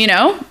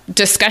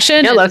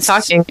 discussion. Yeah, a lot of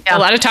talking. A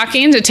lot of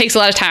talking. It takes a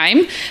lot of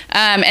time.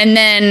 And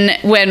then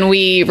when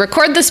we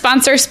record the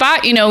sponsor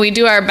spot, we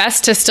do our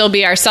best to still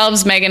be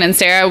ourselves, Meagan and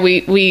Sarah.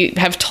 We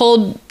have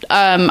told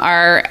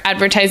our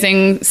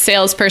advertising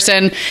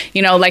salesperson,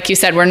 like you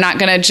said, we're not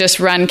going to just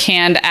run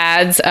canned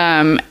ads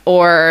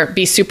or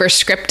be super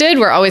scripted.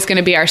 We're always going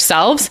to be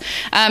ourselves.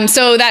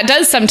 So that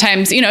does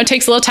sometimes, it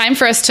takes a little time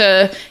for us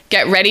to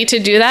get ready to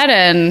do that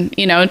and,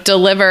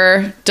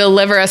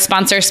 deliver a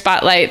sponsor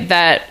spotlight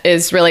that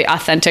is really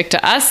authentic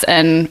to us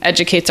and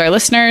educates our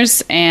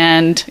listeners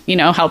and,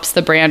 helps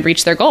the brand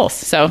reach their goals.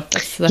 So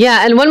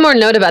and one more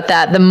note about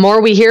that. The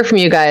more we hear from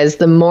you guys,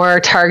 the more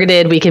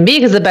targeted we can be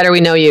because the better we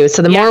know you.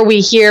 So the more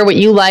we hear what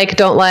you like,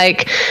 don't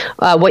like,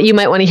 what you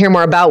might want to hear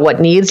more about, what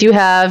needs you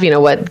have,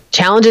 what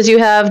challenges you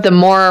have, the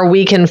more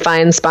we can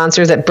find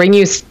sponsors that bring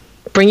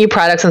you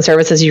products and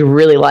services you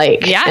really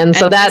like. Yeah. And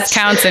so that's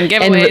discounts and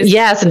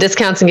giveaways. And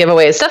discounts and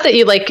giveaways. Stuff that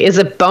you like is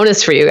a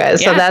bonus for you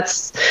guys. Yeah.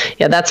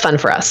 So that's fun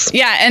for us.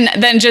 Yeah.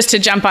 And then just to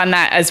jump on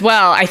that as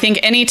well, I think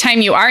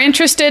anytime you are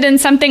interested in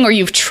something or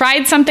you've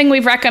tried something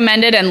we've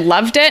recommended and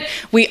loved it,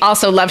 we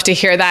also love to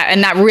hear that.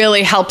 And that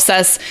really helps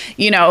us,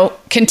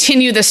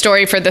 continue the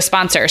story for the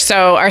sponsor.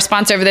 So our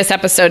sponsor for this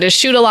episode is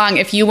Shoot Along.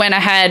 If you went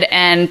ahead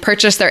and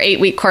purchased their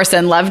 8-week course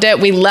and loved it,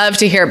 we love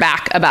to hear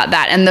back about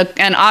that.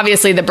 And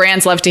obviously the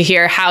brands love to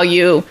hear how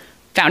you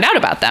found out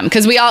about them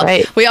because we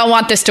all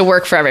want this to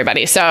work for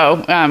everybody.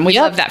 So we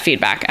love that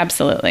feedback.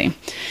 Absolutely.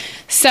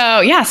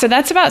 So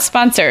that's about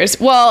sponsors.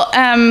 Well,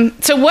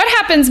 so what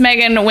happens,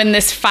 Meagan, when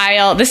this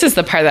is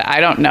the part that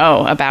I don't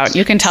know about.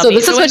 You can tell me.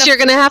 This is what you're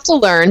going to have to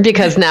learn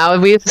because now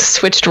we've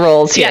switched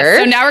roles here.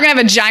 So now we're going to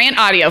have a giant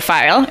audio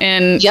file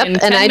in 10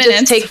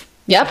 minutes.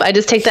 Yep. I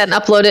just take that and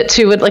upload it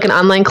to like an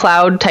online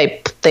cloud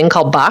type thing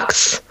called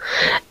Box.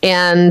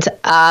 And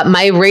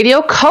my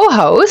radio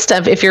co-host,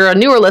 if you're a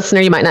newer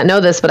listener, you might not know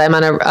this, but I'm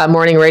on a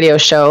morning radio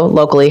show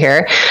locally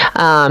here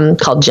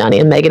called Johnny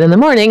and Meagan in the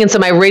Morning. And so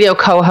my radio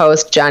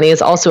co-host, Johnny,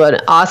 is also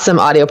an awesome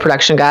audio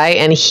production guy,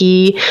 and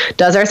he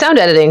does our sound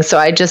editing. So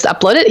I just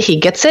upload it. He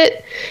gets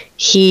it.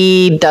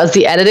 He does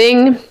the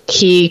editing.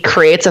 He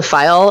creates a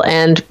file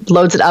and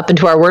loads it up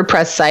into our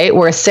WordPress site,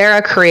 where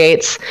Sarah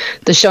creates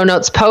the show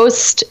notes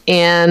post.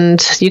 And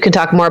you can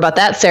talk more about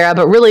that, Sarah,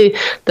 but really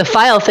the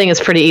file thing is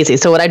pretty easy.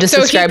 So what I just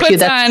described to you,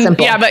 that's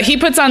simple. Yeah, but he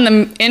puts on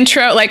the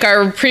intro, like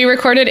our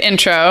pre-recorded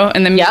intro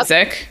and the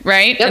music,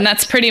 right? Yep. And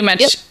that's pretty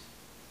much it.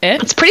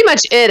 It's pretty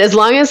much it. As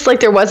long as like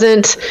there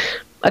wasn't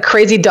a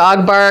crazy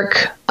dog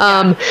bark.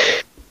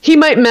 He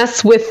might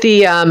mess with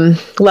the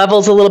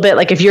levels a little bit.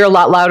 Like if you're a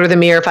lot louder than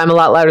me, or if I'm a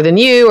lot louder than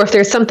you, or if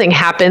there's something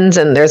happens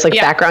and there's like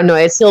background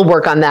noise, he'll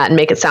work on that and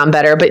make it sound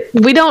better. But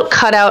we don't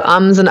cut out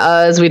ums and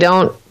uhs. We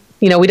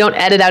don't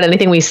edit out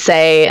anything we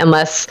say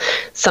unless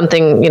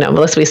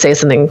we say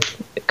something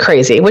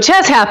crazy, which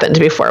has happened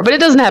before, but it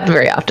doesn't happen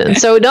very often.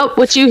 So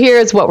what you hear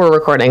is what we're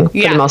recording for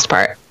the most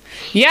part.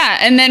 Yeah.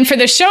 And then for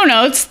the show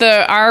notes,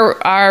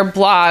 our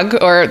blog,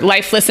 or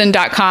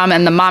lifelisten.com,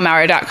 and the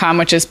momhour.com,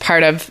 which is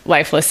part of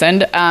Life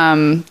Listened,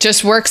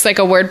 just works like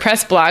a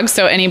WordPress blog.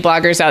 So any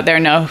bloggers out there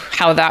know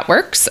how that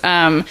works.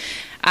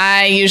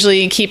 I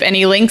usually keep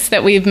any links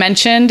that we've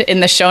mentioned in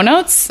the show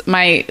notes.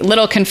 My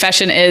little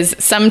confession is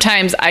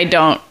sometimes I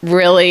don't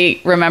really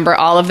remember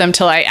all of them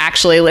till I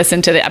actually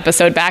listen to the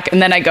episode back,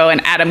 and then I go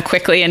and add them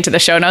quickly into the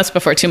show notes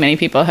before too many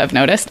people have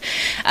noticed.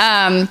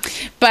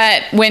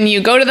 But when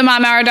you go to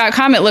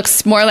themomhour.com, it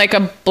looks more like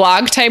a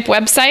blog type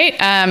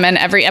website, and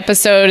every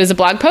episode is a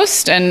blog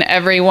post, and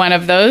every one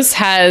of those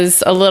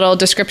has a little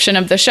description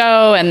of the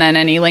show, and then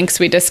any links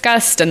we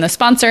discussed and the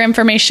sponsor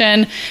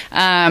information.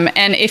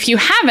 And if you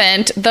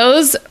haven't,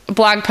 those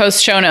blog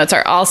post show notes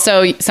are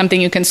also something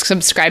you can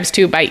subscribe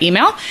to by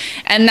email.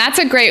 And that's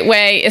a great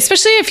way,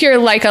 especially if you're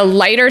like a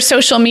lighter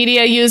social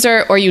media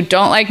user, or you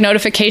don't like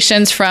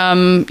notifications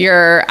from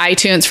your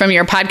iTunes, from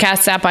your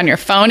podcast app on your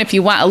phone. If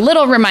you want a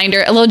little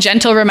reminder, a little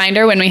gentle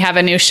reminder when we have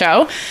a new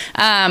show,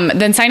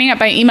 then signing up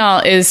by email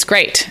is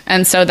great.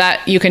 And so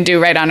that you can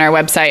do right on our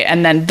website.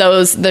 And then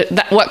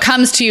what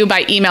comes to you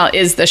by email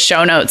is the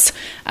show notes,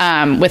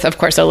 with, of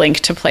course, a link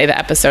to play the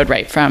episode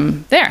right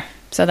from there.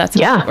 So that's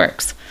how it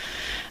works.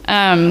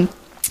 And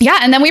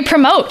then we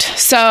promote.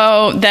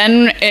 So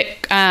then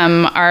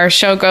our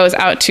show goes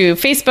out to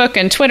Facebook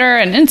and Twitter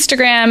and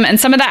Instagram, and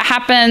some of that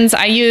happens.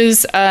 I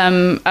use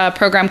a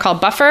program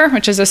called Buffer,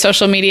 which is a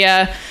social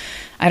media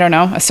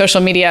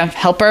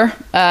helper,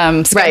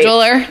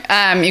 scheduler.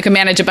 Right. You can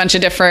manage a bunch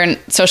of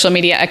different social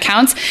media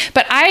accounts,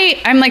 but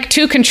I'm like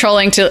too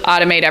controlling to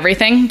automate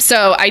everything.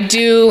 So I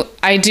do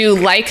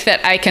like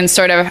that I can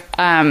sort of,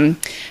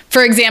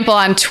 for example,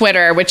 on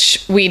Twitter,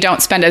 which we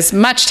don't spend as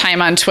much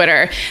time on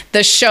Twitter,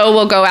 the show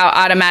will go out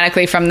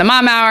automatically from the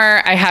Mom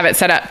Hour. I have it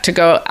set up to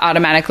go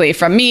automatically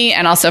from me,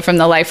 and also from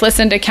the Life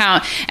Listened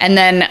account. And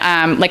then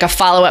like a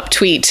follow-up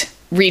tweet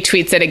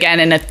retweets it again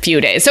in a few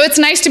days. So it's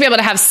nice to be able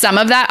to have some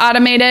of that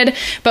automated.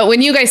 But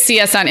when you guys see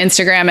us on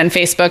Instagram and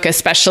Facebook,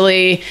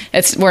 especially,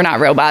 we're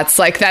not robots.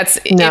 Like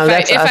if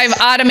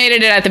I've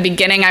automated it at the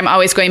beginning, I'm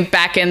always going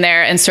back in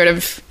there and sort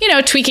of,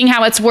 tweaking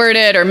how it's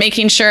worded, or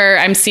making sure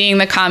I'm seeing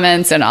the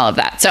comments and all of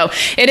that. So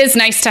it is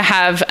nice to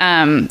have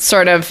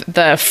sort of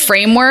the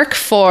framework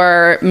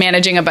for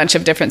managing a bunch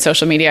of different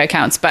social media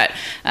accounts. But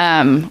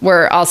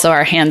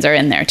our hands are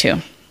in there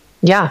too.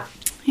 Yeah.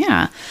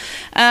 Yeah.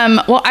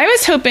 Well, I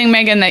was hoping,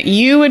 Meagan, that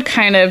you would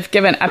kind of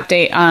give an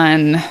update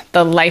on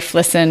the Life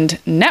Listened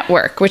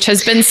network, which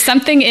has been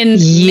something in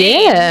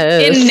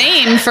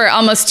name for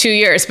almost 2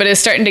 years, but is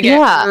starting to get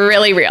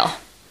really real.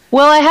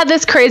 Well, I had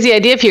this crazy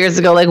idea a few years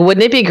ago, like,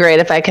 wouldn't it be great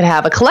if I could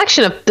have a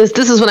collection of this?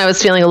 This is when I was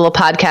feeling a little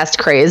podcast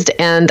crazed,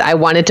 and I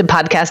wanted to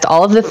podcast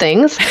all of the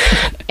things.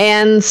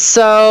 And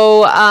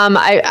so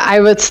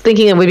I was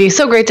thinking it would be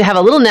so great to have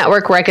a little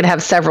network where I could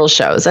have several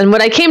shows. And what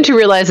I came to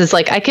realize is,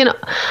 like, I can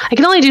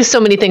only do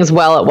so many things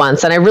well at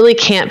once, and I really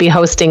can't be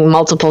hosting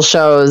multiple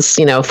shows,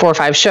 4 or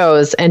 5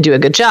 shows, and do a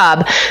good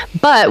job.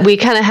 But we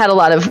kind of had a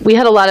lot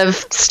of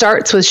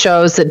starts with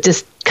shows that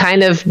just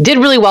kind of did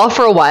really well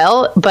for a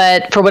while,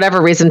 but for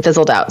whatever reason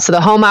fizzled out. So the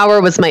Home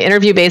Hour was my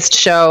interview-based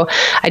show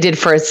I did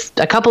for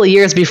a couple of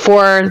years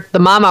before the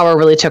Mom Hour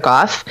really took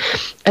off.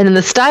 And then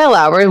the Style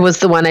Hour was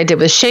the one I did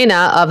with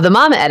Shayna of the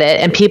Mom Edit,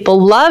 and people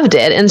loved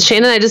it. And Shayna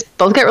and I just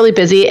both got really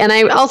busy. And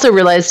I also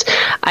realized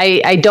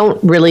I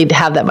don't really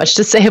have that much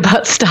to say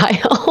about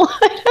style.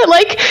 I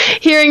like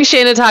hearing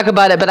Shayna talk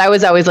about it, but I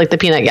was always like the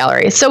peanut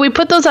gallery. So we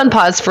put those on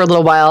pause for a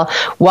little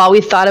while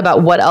we thought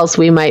about what else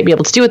we might be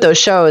able to do with those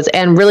shows.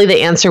 And really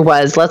the answer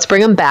was, let's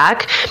bring them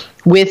back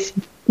with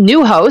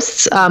new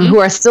hosts who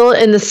are still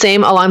in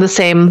along the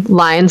same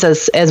lines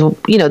as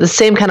the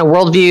same kind of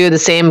worldview, the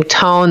same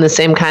tone, the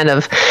same kind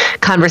of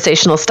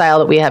conversational style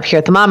that we have here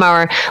at the Mom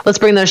Hour. Let's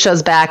bring those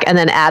shows back and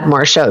then add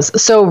more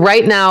shows. So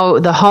right now,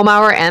 the Home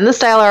Hour and the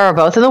Style Hour are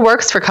both in the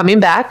works for coming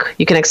back.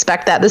 You can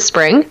expect that this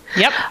spring.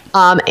 Yep.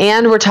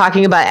 And we're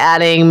talking about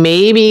adding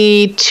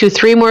maybe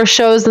 2-3 more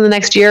shows in the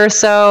next year or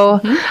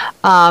so.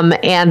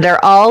 And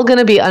they're all going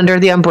to be under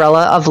the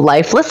umbrella of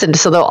Life Listened.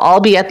 So they'll all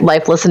be at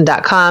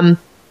lifelistened.com.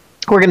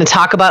 We're going to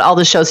talk about all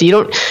the shows. So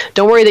you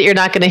don't worry that you're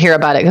not going to hear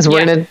about it, because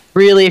we're going to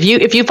really,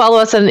 if you follow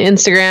us on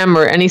Instagram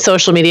or any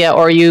social media,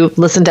 or you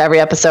listen to every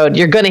episode,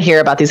 you're going to hear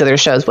about these other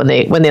shows when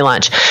they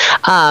launch.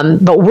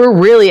 But we're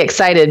really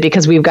excited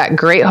because we've got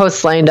great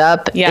hosts lined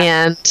up.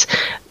 And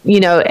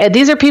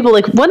these are people,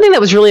 like, one thing that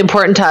was really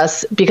important to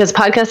us, because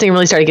podcasting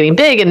really started getting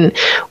big, and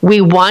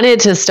we wanted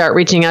to start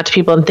reaching out to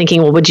people and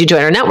thinking, well, would you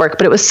join our network?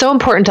 But it was so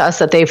important to us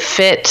that they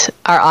fit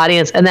our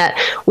audience, and that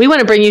we want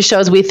to bring you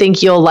shows we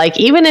think you'll like,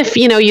 even if,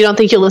 you don't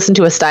think you'll listen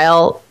to a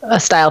style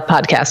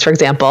podcast, for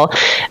example.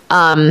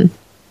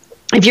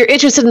 If you're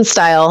interested in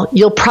style,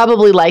 you'll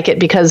probably like it,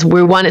 because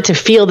we want it to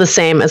feel the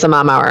same as a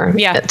Mom Hour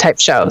type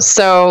show.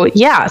 So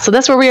so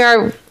that's where we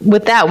are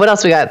with that. What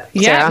else we got,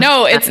 Sarah?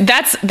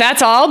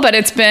 That's all, but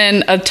it's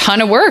been a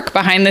ton of work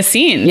behind the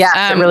scenes.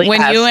 Yeah, it really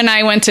when has. You and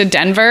I went to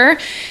Denver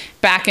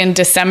back in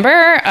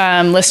December,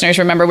 listeners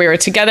remember we were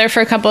together for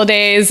a couple of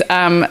days.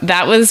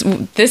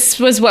 This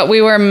was what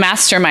we were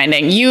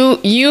masterminding.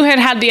 You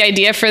had the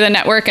idea for the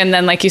network, and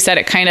then, like you said,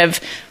 it kind of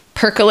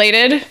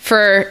percolated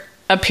for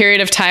a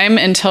period of time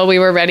until we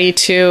were ready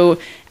to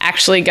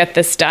actually get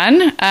this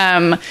done.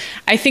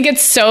 I think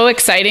it's so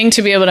exciting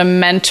to be able to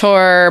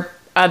mentor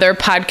other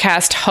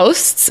podcast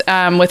hosts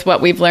with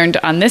what we've learned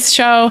on this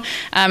show.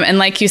 And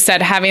like you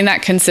said, having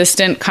that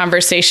consistent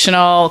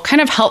conversational, kind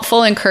of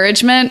helpful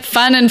encouragement,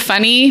 fun and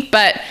funny,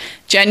 but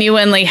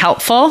genuinely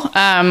helpful,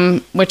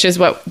 which is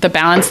what the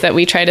balance that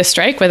we try to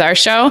strike with our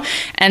show.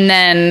 And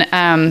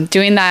then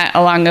doing that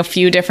along a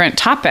few different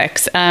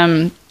topics.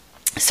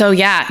 So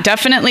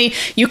definitely.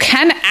 You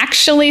can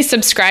actually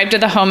subscribe to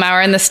the Home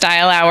Hour and the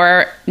Style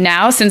Hour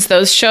now, since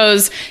those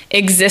shows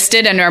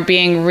existed and are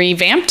being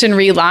revamped and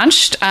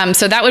relaunched.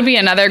 So that would be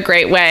another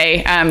great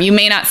way. You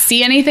may not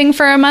see anything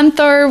for a month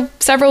or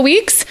several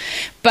weeks,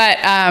 but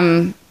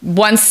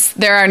once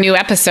there are new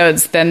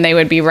episodes, then they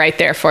would be right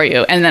there for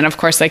you. And then, of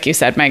course, like you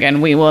said, Meagan,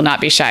 we will not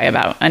be shy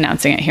about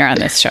announcing it here on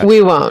this show.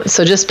 We won't.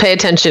 So just pay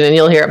attention and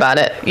you'll hear about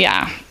it.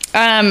 Yeah.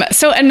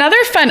 So another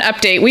fun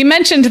update, we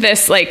mentioned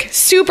this like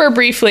super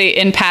briefly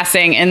in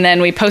passing, and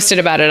then we posted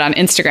about it on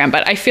Instagram,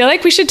 but I feel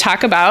like we should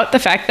talk about the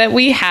fact that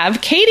we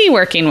have Katie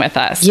working with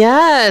us.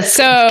 Yes.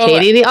 So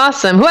Katie the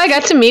Awesome, who I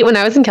got to meet when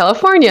I was in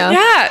California.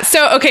 Yeah.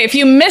 So, okay, if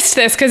you missed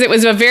this, because it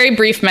was a very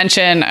brief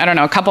mention, I don't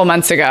know, a couple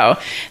months ago,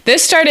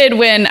 this started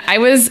when I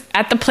was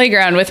at the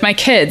playground with my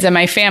kids and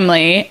my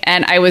family,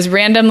 and I was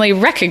randomly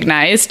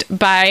recognized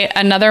by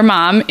another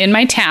mom in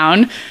my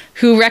town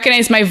who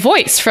recognized my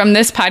voice from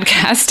this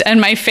podcast and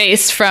my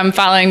face from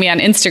following me on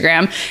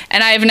Instagram.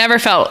 And I've never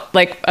felt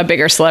like a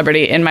bigger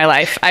celebrity in my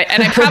life.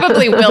 And I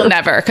probably will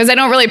never, because I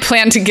don't really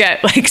plan to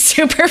get like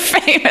super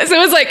famous.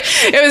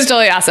 It was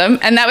totally awesome.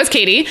 And that was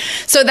Katie.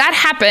 So that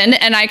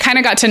happened. And I kind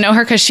of got to know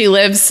her because she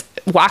lives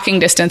walking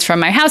distance from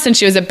my house, and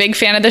she was a big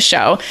fan of the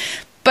show.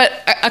 But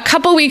a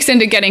couple weeks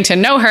into getting to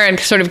know her and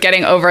sort of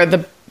getting over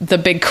the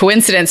big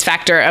coincidence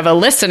factor of a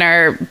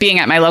listener being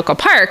at my local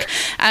park.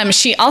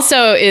 She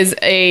also is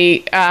a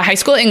high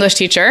school English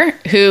teacher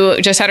who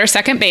just had her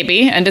second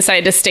baby and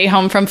decided to stay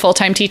home from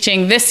full-time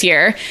teaching this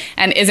year,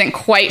 and isn't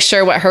quite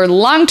sure what her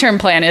long-term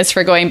plan is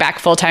for going back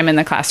full-time in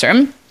the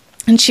classroom.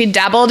 And she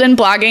dabbled in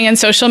blogging and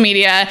social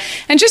media,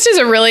 and just is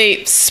a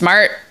really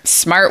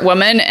smart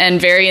woman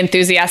and very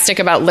enthusiastic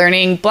about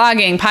learning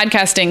blogging,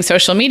 podcasting,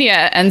 social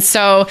media. And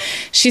so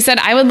she said,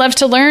 I would love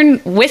to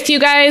learn with you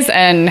guys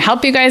and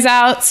help you guys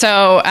out.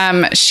 So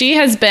she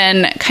has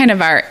been kind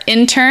of our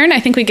intern. I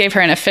think we gave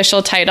her an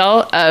official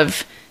title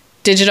of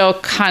digital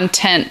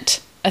content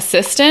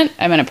assistant.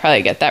 I'm going to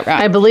probably get that wrong.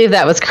 I believe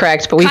that was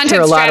correct, but we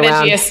threw a lot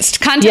around.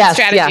 Content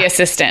strategy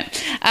assistant.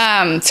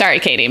 Sorry,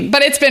 Katie.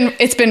 But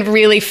it's been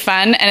really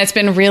fun, and it's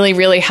been really,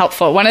 really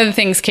helpful. One of the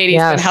things Katie's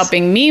been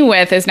helping me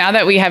with is, now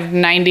that we have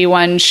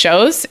 91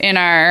 shows in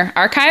our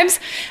archives,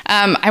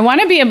 I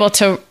want to be able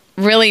to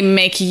really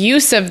make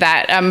use of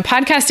that.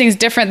 Podcasting is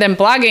different than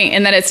blogging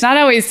in that it's not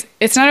always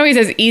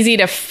as easy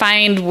to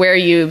find where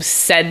you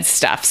said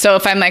stuff. So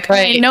if I'm like,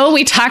 I know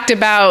we talked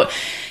about,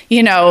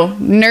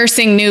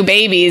 nursing new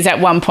babies at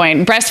one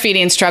point,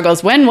 breastfeeding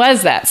struggles. When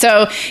was that?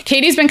 So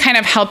Katie's been kind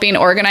of helping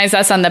organize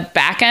us on the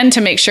back end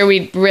to make sure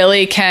we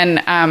really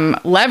can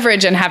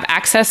leverage and have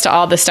access to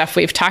all the stuff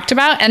we've talked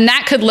about. And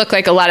that could look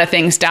like a lot of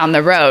things down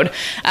the road.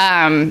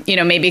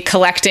 Maybe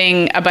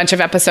collecting a bunch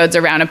of episodes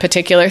around a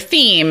particular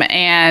theme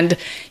and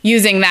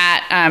using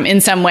that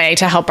in some way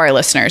to help our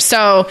listeners.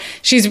 So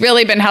she's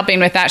really been helping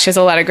with that. She has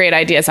a lot of great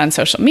ideas on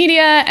social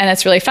media, and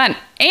it's really fun.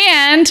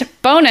 And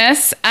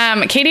bonus,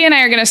 Katie and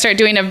I are going to start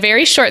doing a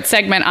very short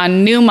segment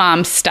on new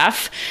mom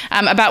stuff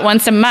about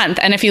once a month.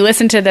 And if you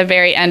listen to the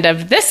very end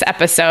of this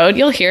episode,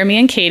 you'll hear me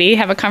and Katie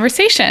have a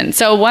conversation.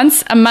 So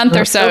once a month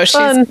or so,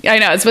 I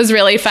know, it was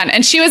really fun.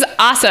 And she was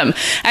awesome.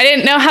 I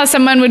didn't know how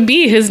someone would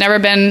be who's never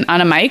been on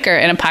a mic or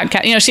in a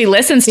podcast. You know, she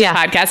listens to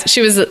podcasts.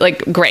 She was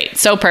like great.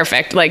 So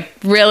perfect. Like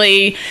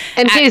really.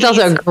 And Katie's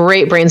also a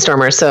great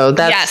brainstormer. So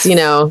that's, you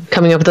know,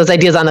 coming up with those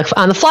ideas on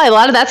the fly. A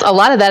lot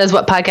of that is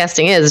what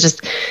podcasting is,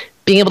 just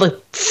being able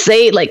to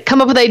say, like,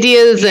 come up with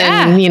ideas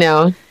and, you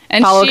know,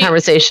 and follow a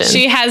conversation.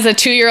 She has a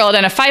 2-year-old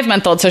and a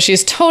 5-month-old, so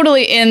she's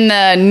totally in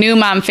the new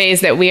mom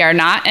phase that we are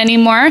not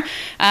anymore.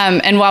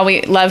 And while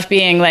we love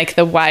being like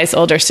the wise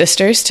older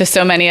sisters to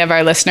so many of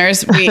our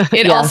listeners,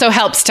 it also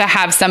helps to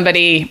have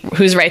somebody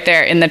who's right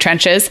there in the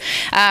trenches.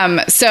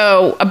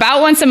 So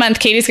about once a month,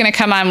 Katie's going to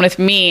come on with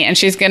me, and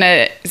she's going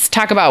to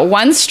talk about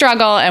one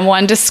struggle and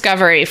one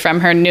discovery from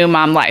her new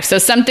mom life. So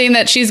something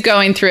that she's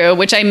going through,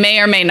 which I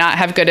may or may not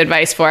have good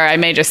advice for. I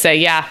may just say,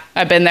 yeah,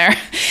 I've been there.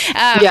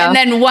 And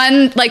then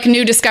one like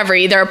new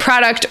discovery, either a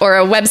product or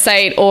a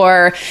website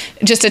or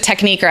just a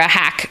technique or a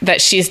hack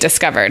that she's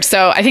discovered.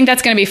 So I think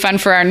that's going to be fun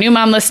for our new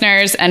mom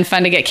listeners and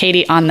fun to get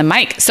Katie on the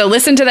mic. So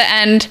listen to the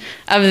end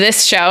of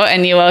this show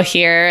and you will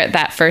hear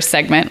that first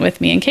segment with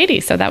me and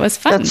Katie. So that was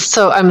fun.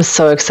 I'm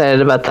so excited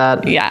about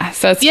that. Yeah.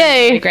 So it's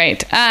really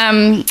great.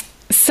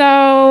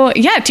 So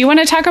yeah, do you want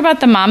to talk about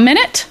the Mom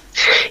Minute?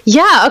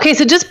 Yeah. Okay.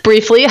 So just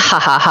briefly,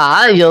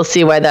 you'll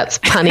see why that's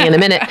punny in a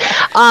minute.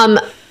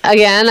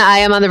 Again, I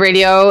am on the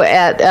radio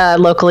at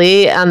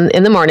locally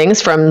in the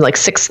mornings from like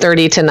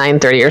 6:30 to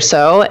 9:30 or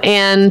so.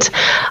 And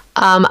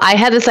I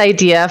had this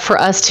idea for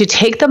us to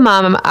take the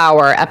Mom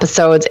Hour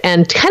episodes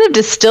and kind of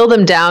distill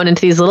them down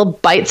into these little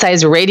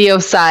bite-sized,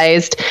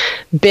 radio-sized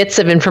bits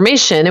of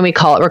information. And we're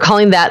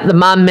calling that the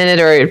Mom Minute,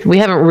 or we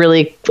haven't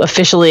really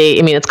officially,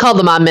 I mean, it's called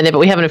the Mom Minute, but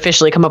we haven't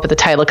officially come up with a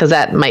title because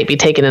that might be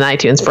taken in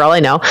iTunes for all I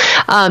know.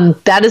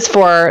 That is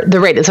for the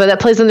radio. So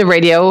that plays on the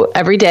radio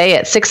every day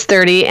at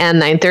 6:30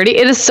 and 9:30.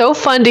 It is so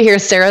fun to hear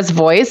Sarah's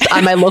voice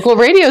on my local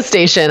radio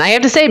station, I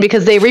have to say,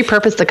 because they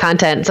repurpose the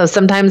content. So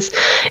sometimes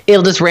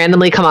it'll just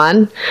randomly come on.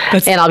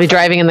 And I'll be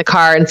driving in the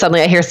car and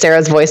suddenly I hear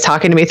Sarah's voice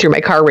talking to me through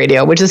my car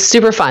radio, which is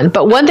super fun.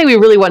 But one thing we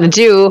really want to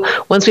do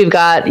once we've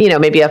got, you know,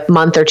 maybe a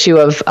month or two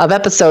of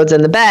episodes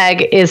in the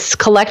bag is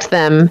collect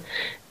them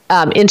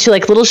into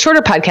like little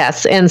shorter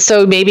podcasts. And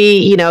so maybe,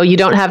 you know, you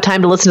don't have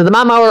time to listen to the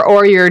Mom Hour,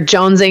 or you're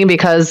jonesing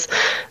because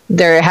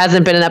there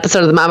hasn't been an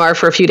episode of the Mom Hour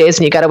for a few days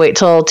and you got to wait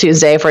till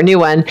Tuesday for a new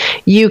one.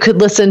 You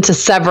could listen to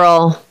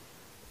several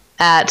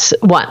at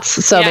once.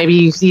 So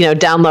maybe, you know,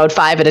 download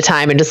 5 at a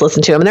time and just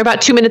listen to them. And they're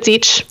about 2 minutes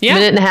each,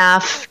 minute and a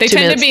half. They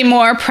tend to be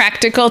more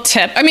practical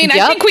tips. I mean,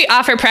 I think we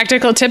offer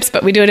practical tips,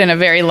 but we do it in a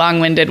very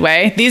long-winded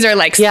way. These are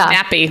like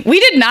snappy. We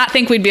did not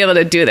think we'd be able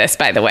to do this,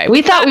 by the way.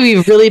 We thought we'd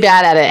be really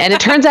bad at it. And it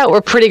turns out we're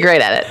pretty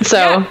great at it.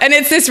 So, and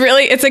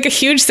it's like a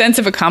huge sense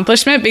of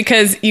accomplishment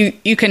because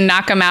you can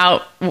knock them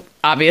out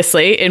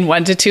obviously in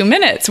 1 to 2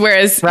 minutes,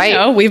 whereas you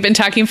know, we've been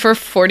talking for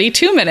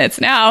 42 minutes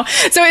now.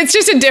 So it's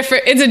just a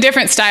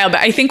different style, but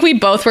I think we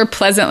both were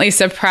pleasantly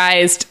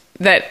surprised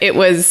that it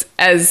was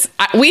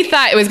we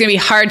thought it was going to be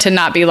hard to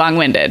not be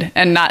long-winded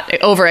and not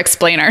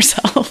over-explain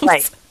ourselves.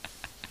 Right.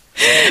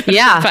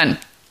 Fun.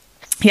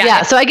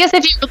 Yeah. So I guess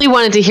if you really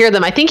wanted to hear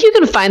them, I think you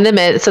can find them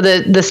at, so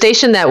the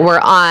station that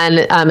we're on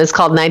is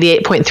called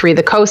 98.3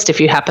 The Coast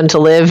if you happen to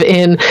live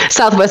in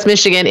Southwest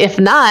Michigan. If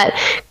not,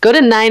 go to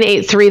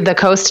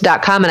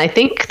 983thecoast.com and I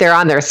think they're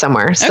on there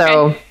somewhere.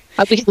 So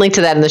we can link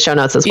to that in the show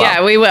notes as well.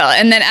 Yeah, we will.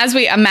 And then as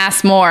we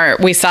amass more,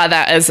 we saw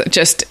that as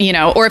just, you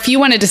know, or if you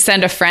wanted to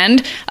send a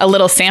friend a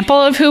little sample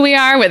of who we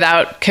are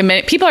without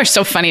committing. People are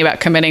so funny about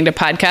committing to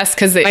podcasts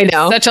because it's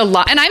such a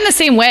lot. And I'm the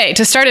same way.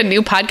 To start a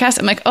new podcast,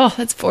 I'm like, oh,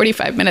 that's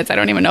 45 minutes. I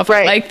don't even know if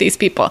I like these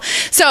people.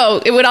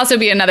 So it would also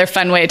be another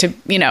fun way to,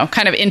 you know,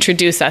 kind of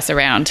introduce us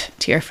around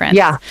to your friends.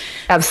 Yeah,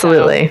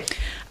 absolutely. So,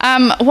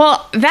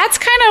 well, that's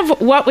kind of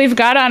what we've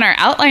got on our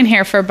outline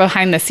here for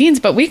behind the scenes,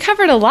 but we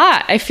covered a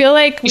lot. I feel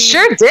like we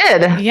sure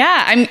did.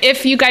 Yeah.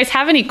 If you guys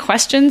have any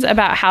questions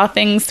about how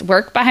things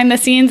work behind the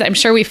scenes, I'm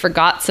sure we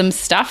forgot some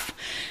stuff.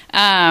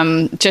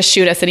 Just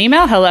shoot us an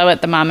email,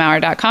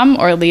 hello@themomhour.com,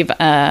 or leave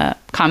a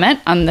comment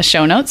on the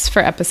show notes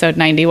for episode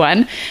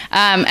 91.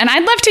 And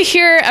I'd love to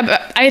hear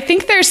about,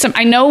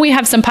 I know we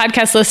have some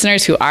podcast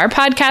listeners who are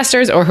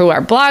podcasters or who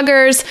are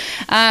bloggers.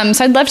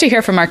 So I'd love to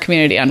hear from our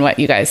community on what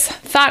you guys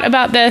thought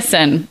about this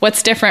and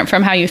what's different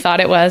from how you thought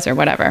it was or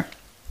whatever.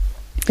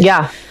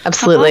 Yeah,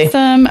 absolutely.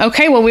 Awesome.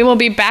 Okay, well, we will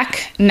be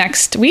back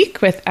next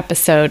week with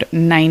episode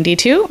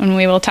 92, and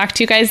we will talk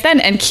to you guys then.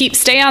 And keep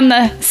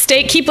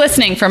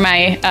listening for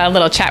my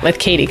little chat with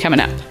Katie coming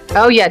up.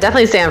 Oh yeah,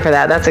 definitely stay on for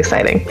that. That's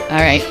exciting. All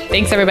right,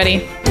 thanks everybody.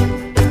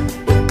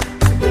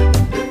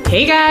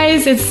 Hey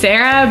guys, it's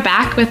Sarah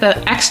back with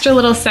an extra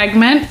little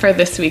segment for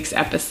this week's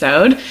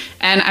episode.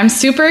 And I'm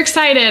super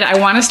excited. I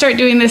want to start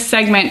doing this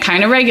segment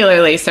kind of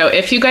regularly. So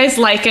if you guys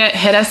like it,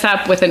 hit us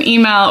up with an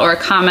email or a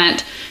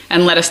comment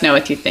and let us know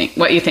what you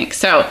think.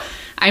 So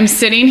I'm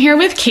sitting here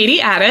with Katie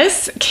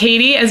Addiss.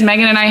 Katie, as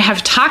Meagan and I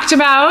have talked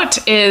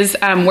about, is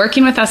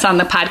working with us on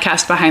the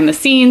podcast behind the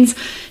scenes.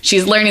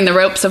 She's learning the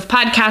ropes of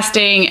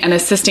podcasting and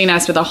assisting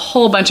us with a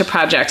whole bunch of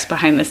projects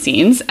behind the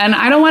scenes. And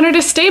I don't want her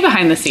to stay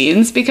behind the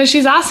scenes because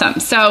she's awesome.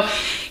 So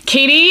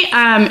Katie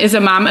is a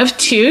mom of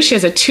 2. She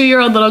has a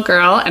 2-year-old little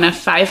girl and a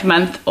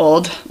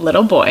 5-month-old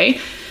little boy.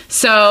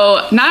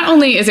 So not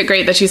only is it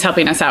great that she's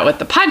helping us out with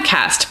the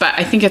podcast, but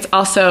I think it's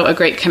also a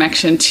great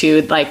connection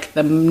to like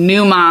the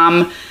new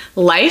mom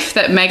life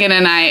that Meagan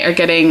and I are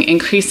getting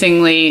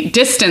increasingly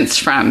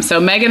distanced from. So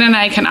Meagan and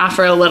I can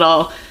offer a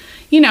little,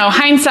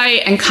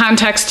 hindsight and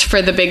context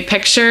for the big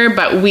picture,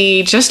 but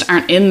we just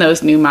aren't in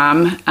those new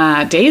mom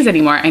days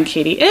anymore. And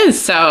Katie is.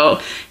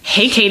 So,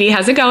 hey, Katie,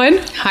 how's it going?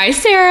 Hi,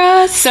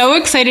 Sarah. So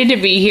excited to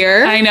be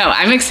here. I know.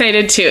 I'm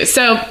excited too.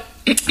 So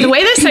the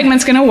way this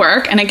segment's going to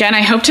work, and again,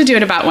 I hope to do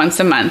it about once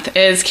a month,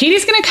 is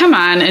Katie's going to come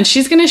on and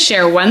she's going to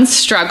share one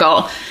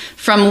struggle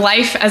from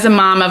life as a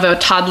mom of a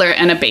toddler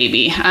and a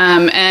baby.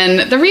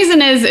 And the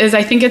reason is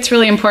I think it's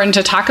really important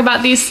to talk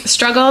about these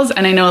struggles.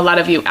 And I know a lot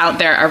of you out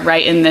there are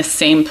right in this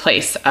same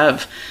place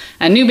of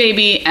a new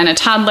baby and a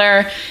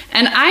toddler.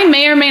 And I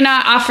may or may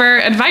not offer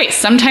advice.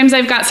 Sometimes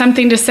I've got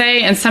something to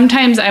say, and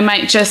sometimes I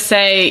might just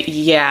say,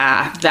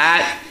 yeah,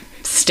 that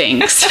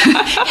stinks.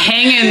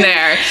 Hang in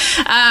there.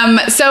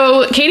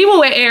 So Katie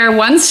will air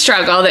one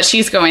struggle that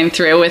she's going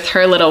through with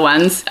her little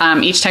ones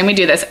each time we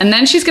do this. And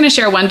then she's going to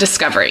share one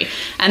discovery.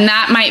 And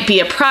that might be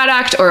a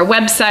product or a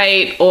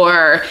website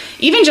or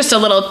even just a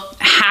little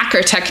hack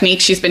or technique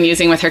she's been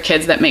using with her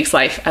kids that makes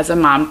life as a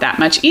mom that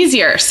much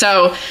easier.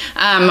 So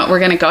we're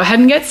going to go ahead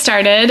and get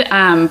started.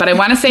 But I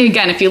want to say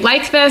again, if you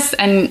like this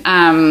and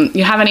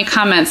you have any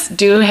comments,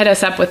 do hit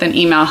us up with an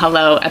email,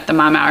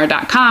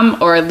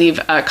 hello@themomhour.com, or leave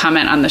a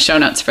comment on the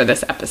show notes for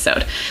this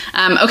episode.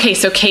 Okay,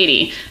 so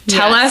Katie,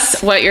 tell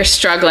us what you're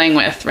struggling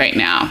with right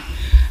now.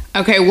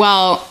 Okay,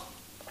 well,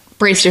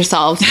 brace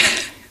yourselves.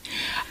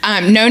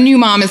 No new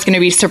mom is going to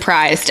be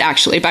surprised,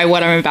 actually, by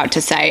what I'm about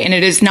to say. And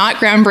it is not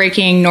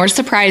groundbreaking nor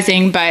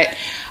surprising, but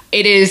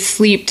it is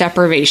sleep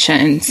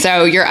deprivation.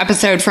 So your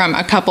episode from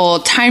a couple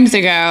times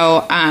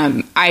ago,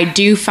 I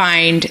do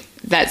find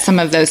that some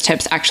of those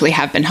tips actually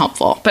have been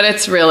helpful. But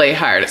it's really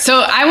hard.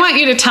 So I want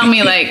you to tell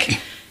me,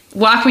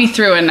 walk me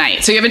through a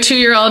night. So you have a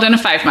 2-year-old and a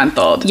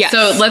 5-month-old. Yes.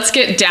 So let's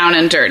get down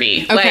and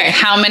dirty. Okay.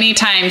 How many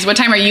times, what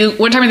time are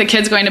the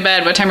kids going to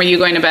bed? What time are you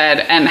going to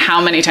bed? And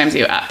how many times are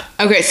you up?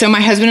 Okay. So my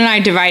husband and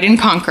I divide and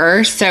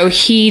conquer. So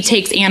he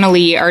takes Anna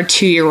Lee, our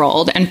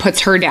 2-year-old, and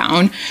puts her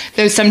down.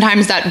 Though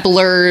sometimes that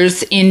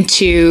blurs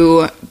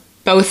into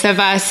both of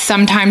us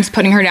sometimes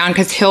putting her down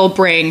because he'll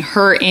bring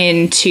her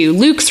into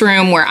Luke's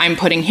room where I'm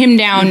putting him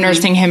down,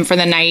 nursing him for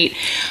the night.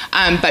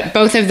 But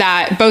both of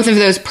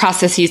those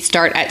processes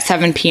start at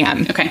 7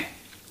 p.m. Okay.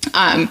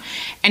 And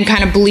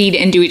kind of bleed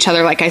into each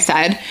other, like I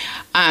said.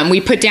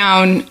 We put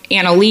down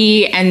Anna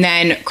Lee and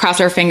then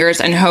cross our fingers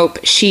and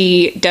hope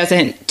she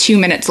doesn't 2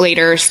 minutes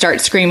later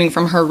start screaming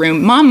from her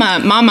room,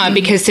 "Mama, Mama,"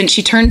 because since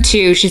she turned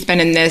 2, she's been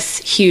in this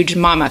huge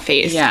mama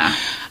phase. Yeah.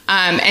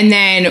 And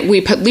then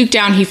we put Luke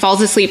down. He falls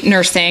asleep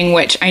nursing,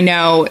 which I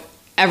know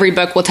every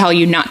book will tell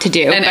you not to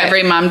do. And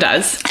every mom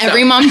does.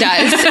 Every mom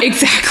does.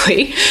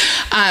 Exactly.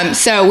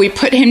 So we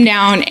put him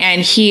down,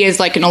 and he is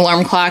like an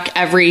alarm clock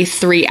every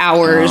 3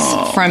 hours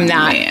from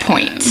that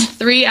point.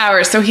 3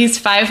 hours. So he's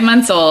 5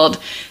 months old.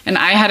 And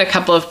I had a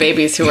couple of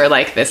babies who were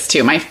like this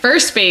too. My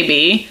first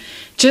baby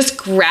just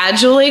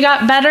gradually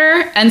got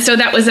better. And so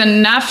that was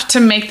enough to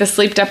make the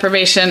sleep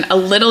deprivation a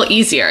little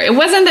easier. It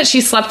wasn't that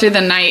she slept through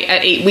the night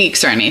at 8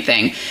 weeks or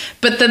anything,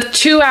 but the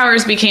 2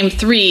 hours became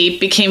 3,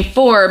 became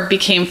 4,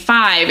 became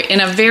 5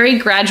 in a very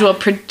gradual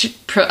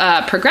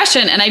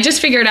progression. And I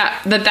just figured out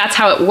that that's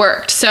how it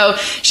worked. So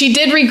she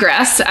did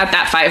regress at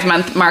that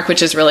 5-month mark,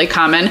 which is really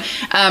common.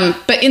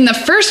 But in the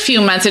first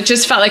few months, it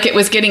just felt like it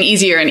was getting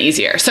easier and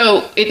easier.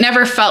 So it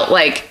never felt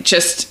like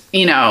just,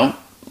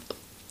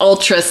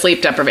 ultra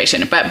sleep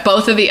deprivation, but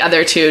both of the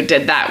other two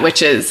did that,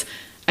 which is,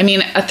 a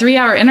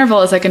 3-hour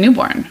interval is like a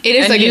newborn. It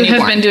is like a newborn. You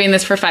have been doing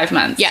this for 5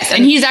 months. Yes,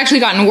 and he's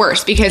actually gotten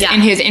worse because in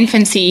his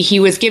infancy,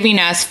 he was giving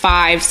us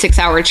 5-6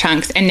 hour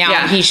chunks, and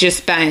now he's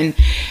just been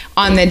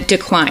on the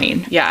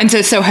decline. Yeah. And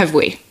so have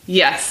we.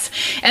 Yes.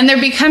 And there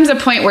becomes a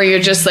point where you're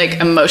just like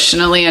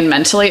emotionally and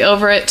mentally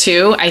over it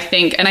too, I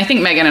think. And I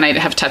think Meagan and I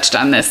have touched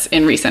on this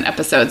in recent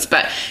episodes,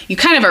 but you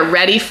kind of are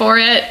ready for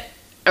it,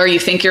 or you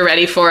think you're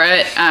ready for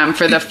it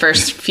for the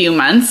first few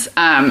months.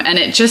 And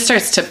it just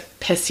starts to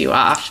piss you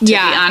off, to be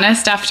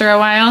honest, after a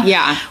while.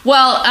 Yeah.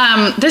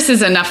 Well, this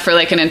is enough for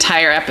like an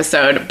entire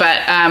episode, but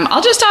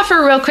I'll just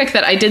offer real quick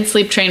that I did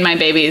sleep train my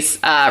babies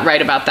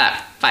right about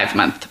that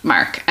 5-month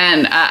mark.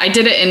 And I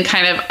did it in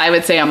kind of, I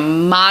would say, a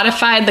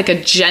modified, like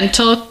a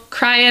gentle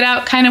cry it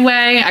out kind of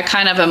way. I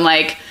kind of am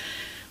like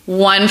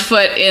 1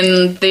 foot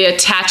in the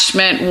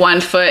attachment,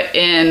 1 foot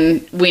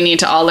in we need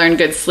to all learn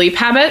good sleep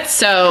habits.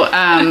 So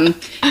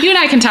you and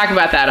I can talk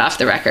about that off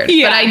the record.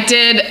 Yeah.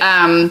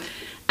 But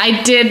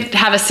I did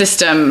have a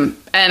system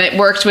And it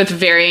worked with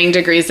varying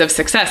degrees of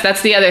success.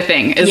 That's the other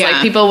thing, is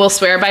like people will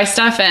swear by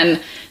stuff,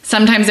 and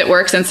sometimes it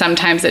works and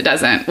sometimes it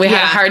doesn't. We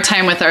had a hard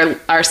time with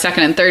our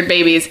second and third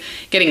babies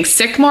getting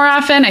sick more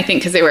often, I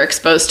think because they were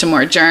exposed to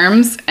more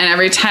germs. And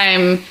every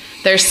time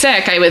they're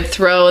sick, I would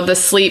throw the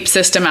sleep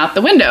system out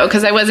the window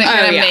because I wasn't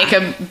going to make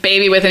a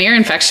baby with an ear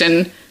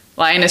infection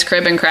lie in his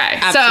crib and cry.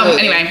 Absolutely. So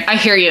anyway, I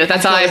hear you.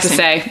 That's all I have to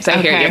say. So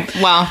I hear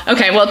you. Wow.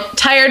 Okay. Well,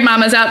 tired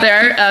mamas out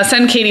there,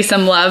 send Katie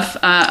some love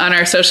on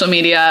our social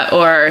media,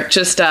 or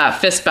just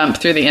fist bump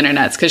through the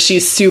internets, because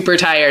she's super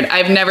tired.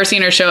 I've never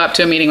seen her show up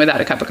to a meeting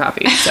without a cup of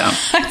coffee. So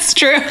that's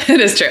true.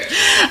 It is true.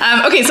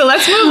 Okay. So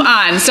let's move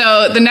on.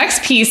 So the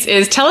next piece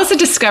is, tell us a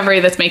discovery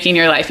that's making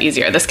your life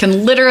easier. This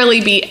can literally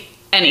be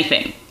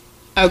anything.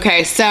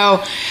 Okay,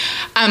 so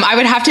I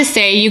would have to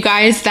say, you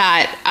guys,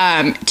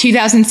 that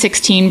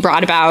 2016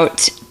 brought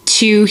about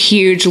two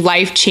huge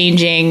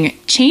life-changing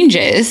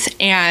changes.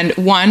 And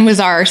one was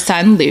our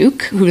son,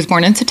 Luke, who was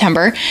born in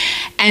September.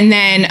 And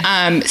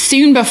then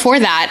soon before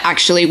that,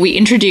 actually, we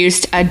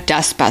introduced a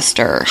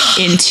dustbuster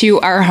into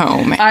our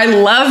home. I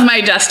love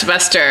my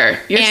dustbuster.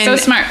 You're so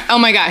smart. Oh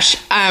my gosh.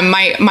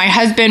 My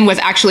husband was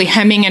actually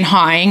hemming and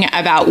hawing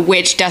about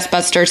which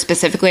dustbuster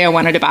specifically I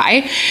wanted to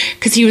buy,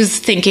 because he was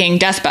thinking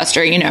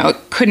dustbuster,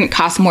 couldn't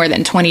cost more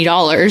than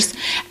 $20.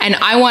 And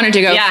I wanted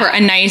to go for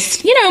a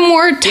nice,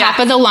 more top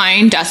of the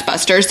line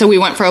dustbuster. So we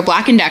went for a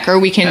Black & Decker.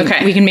 We can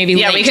maybe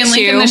link we can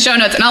link in the show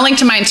notes, and I'll link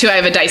to mine too. I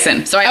have a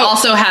Dyson, so I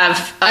also have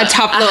a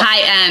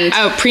high end,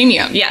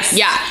 premium. Yes,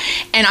 yeah.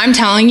 And I'm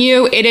telling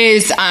you, it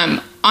is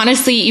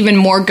honestly even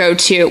more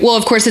go-to. Well,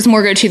 of course, it's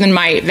more go-to than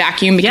my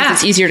vacuum because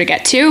it's easier to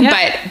get to.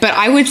 Yeah. But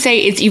I would say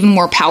it's even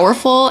more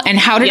powerful. And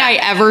how did I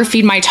ever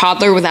feed my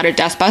toddler without a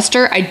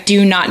dustbuster? I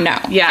do not know.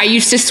 Yeah, I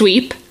used to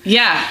sweep.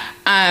 Yeah.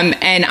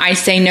 And I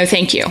say no,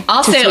 thank you.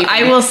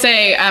 I will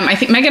say, I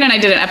think Megan and I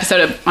did an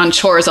episode on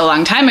chores a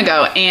long time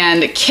ago,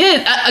 and a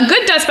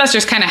good dustbuster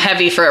is kind of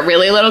heavy for a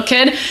really little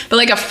kid, but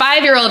like a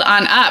 5-year-old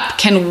on up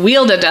can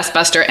wield a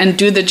dustbuster and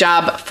do the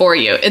job for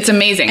you. It's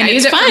amazing. And I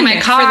use it for my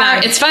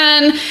car. It's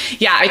fun.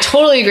 Yeah, I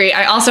totally agree.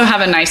 I also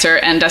have a nicer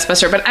end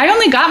dustbuster, but I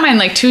only got mine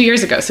like 2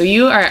 years ago, so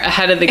you are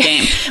ahead of the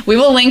game. We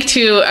will link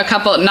to a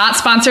couple, not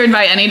sponsored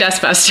by any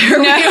dustbuster.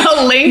 We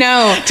will link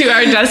to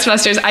our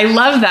dustbusters. I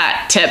love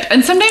that tip.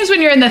 And sometimes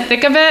when you're in the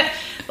thick of it,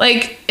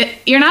 like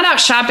you're not out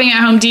shopping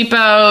at Home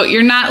Depot,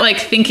 you're not like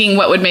thinking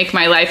what would make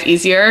my life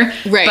easier.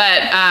 Right.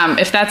 But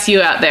if that's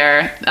you out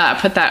there,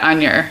 put that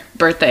on your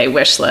birthday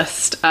wish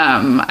list.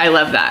 I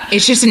love that.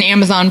 It's just an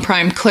Amazon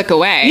Prime click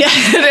away. Yeah,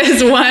 it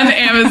is one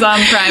Amazon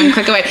Prime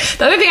click away.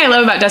 The other thing I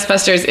love about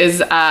dustbusters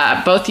is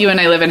both you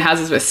and I live in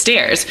houses with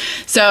stairs.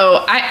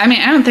 So I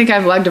don't think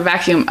I've lugged a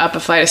vacuum up a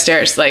flight of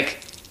stairs like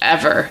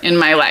ever in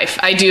my life.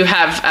 I do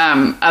have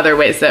other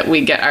ways that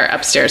we get our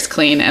upstairs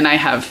clean, and I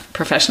have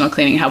professional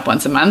cleaning help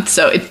once a month,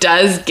 so it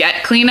does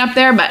get clean up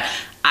there, but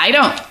I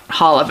don't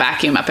haul a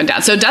vacuum up and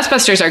down. So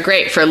dustbusters are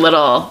great for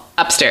little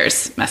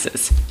upstairs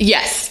messes.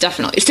 Yes,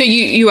 definitely. So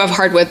you have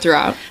hardwood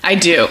throughout? I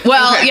do.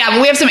 Well,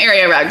 but we have some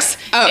area rugs.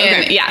 Oh,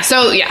 okay.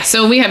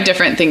 So we have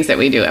different things that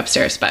we do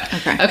upstairs. But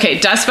okay,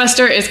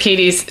 dustbuster is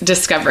Katie's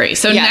discovery.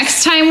 So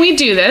next time we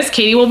do this,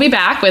 Katie will be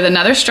back with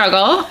another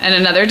struggle and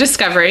another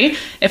discovery.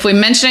 If we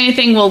mention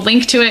anything, we'll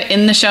link to it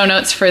in the show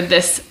notes for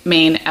this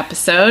main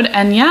episode.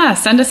 And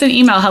send us an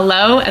email,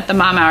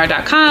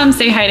 hello@themomhour.com.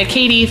 Say hi to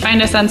Katie,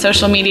 find us on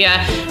social media,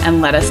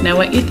 and let us know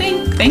what you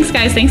think. Thanks,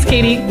 guys. Thanks,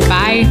 Katie.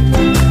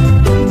 Bye.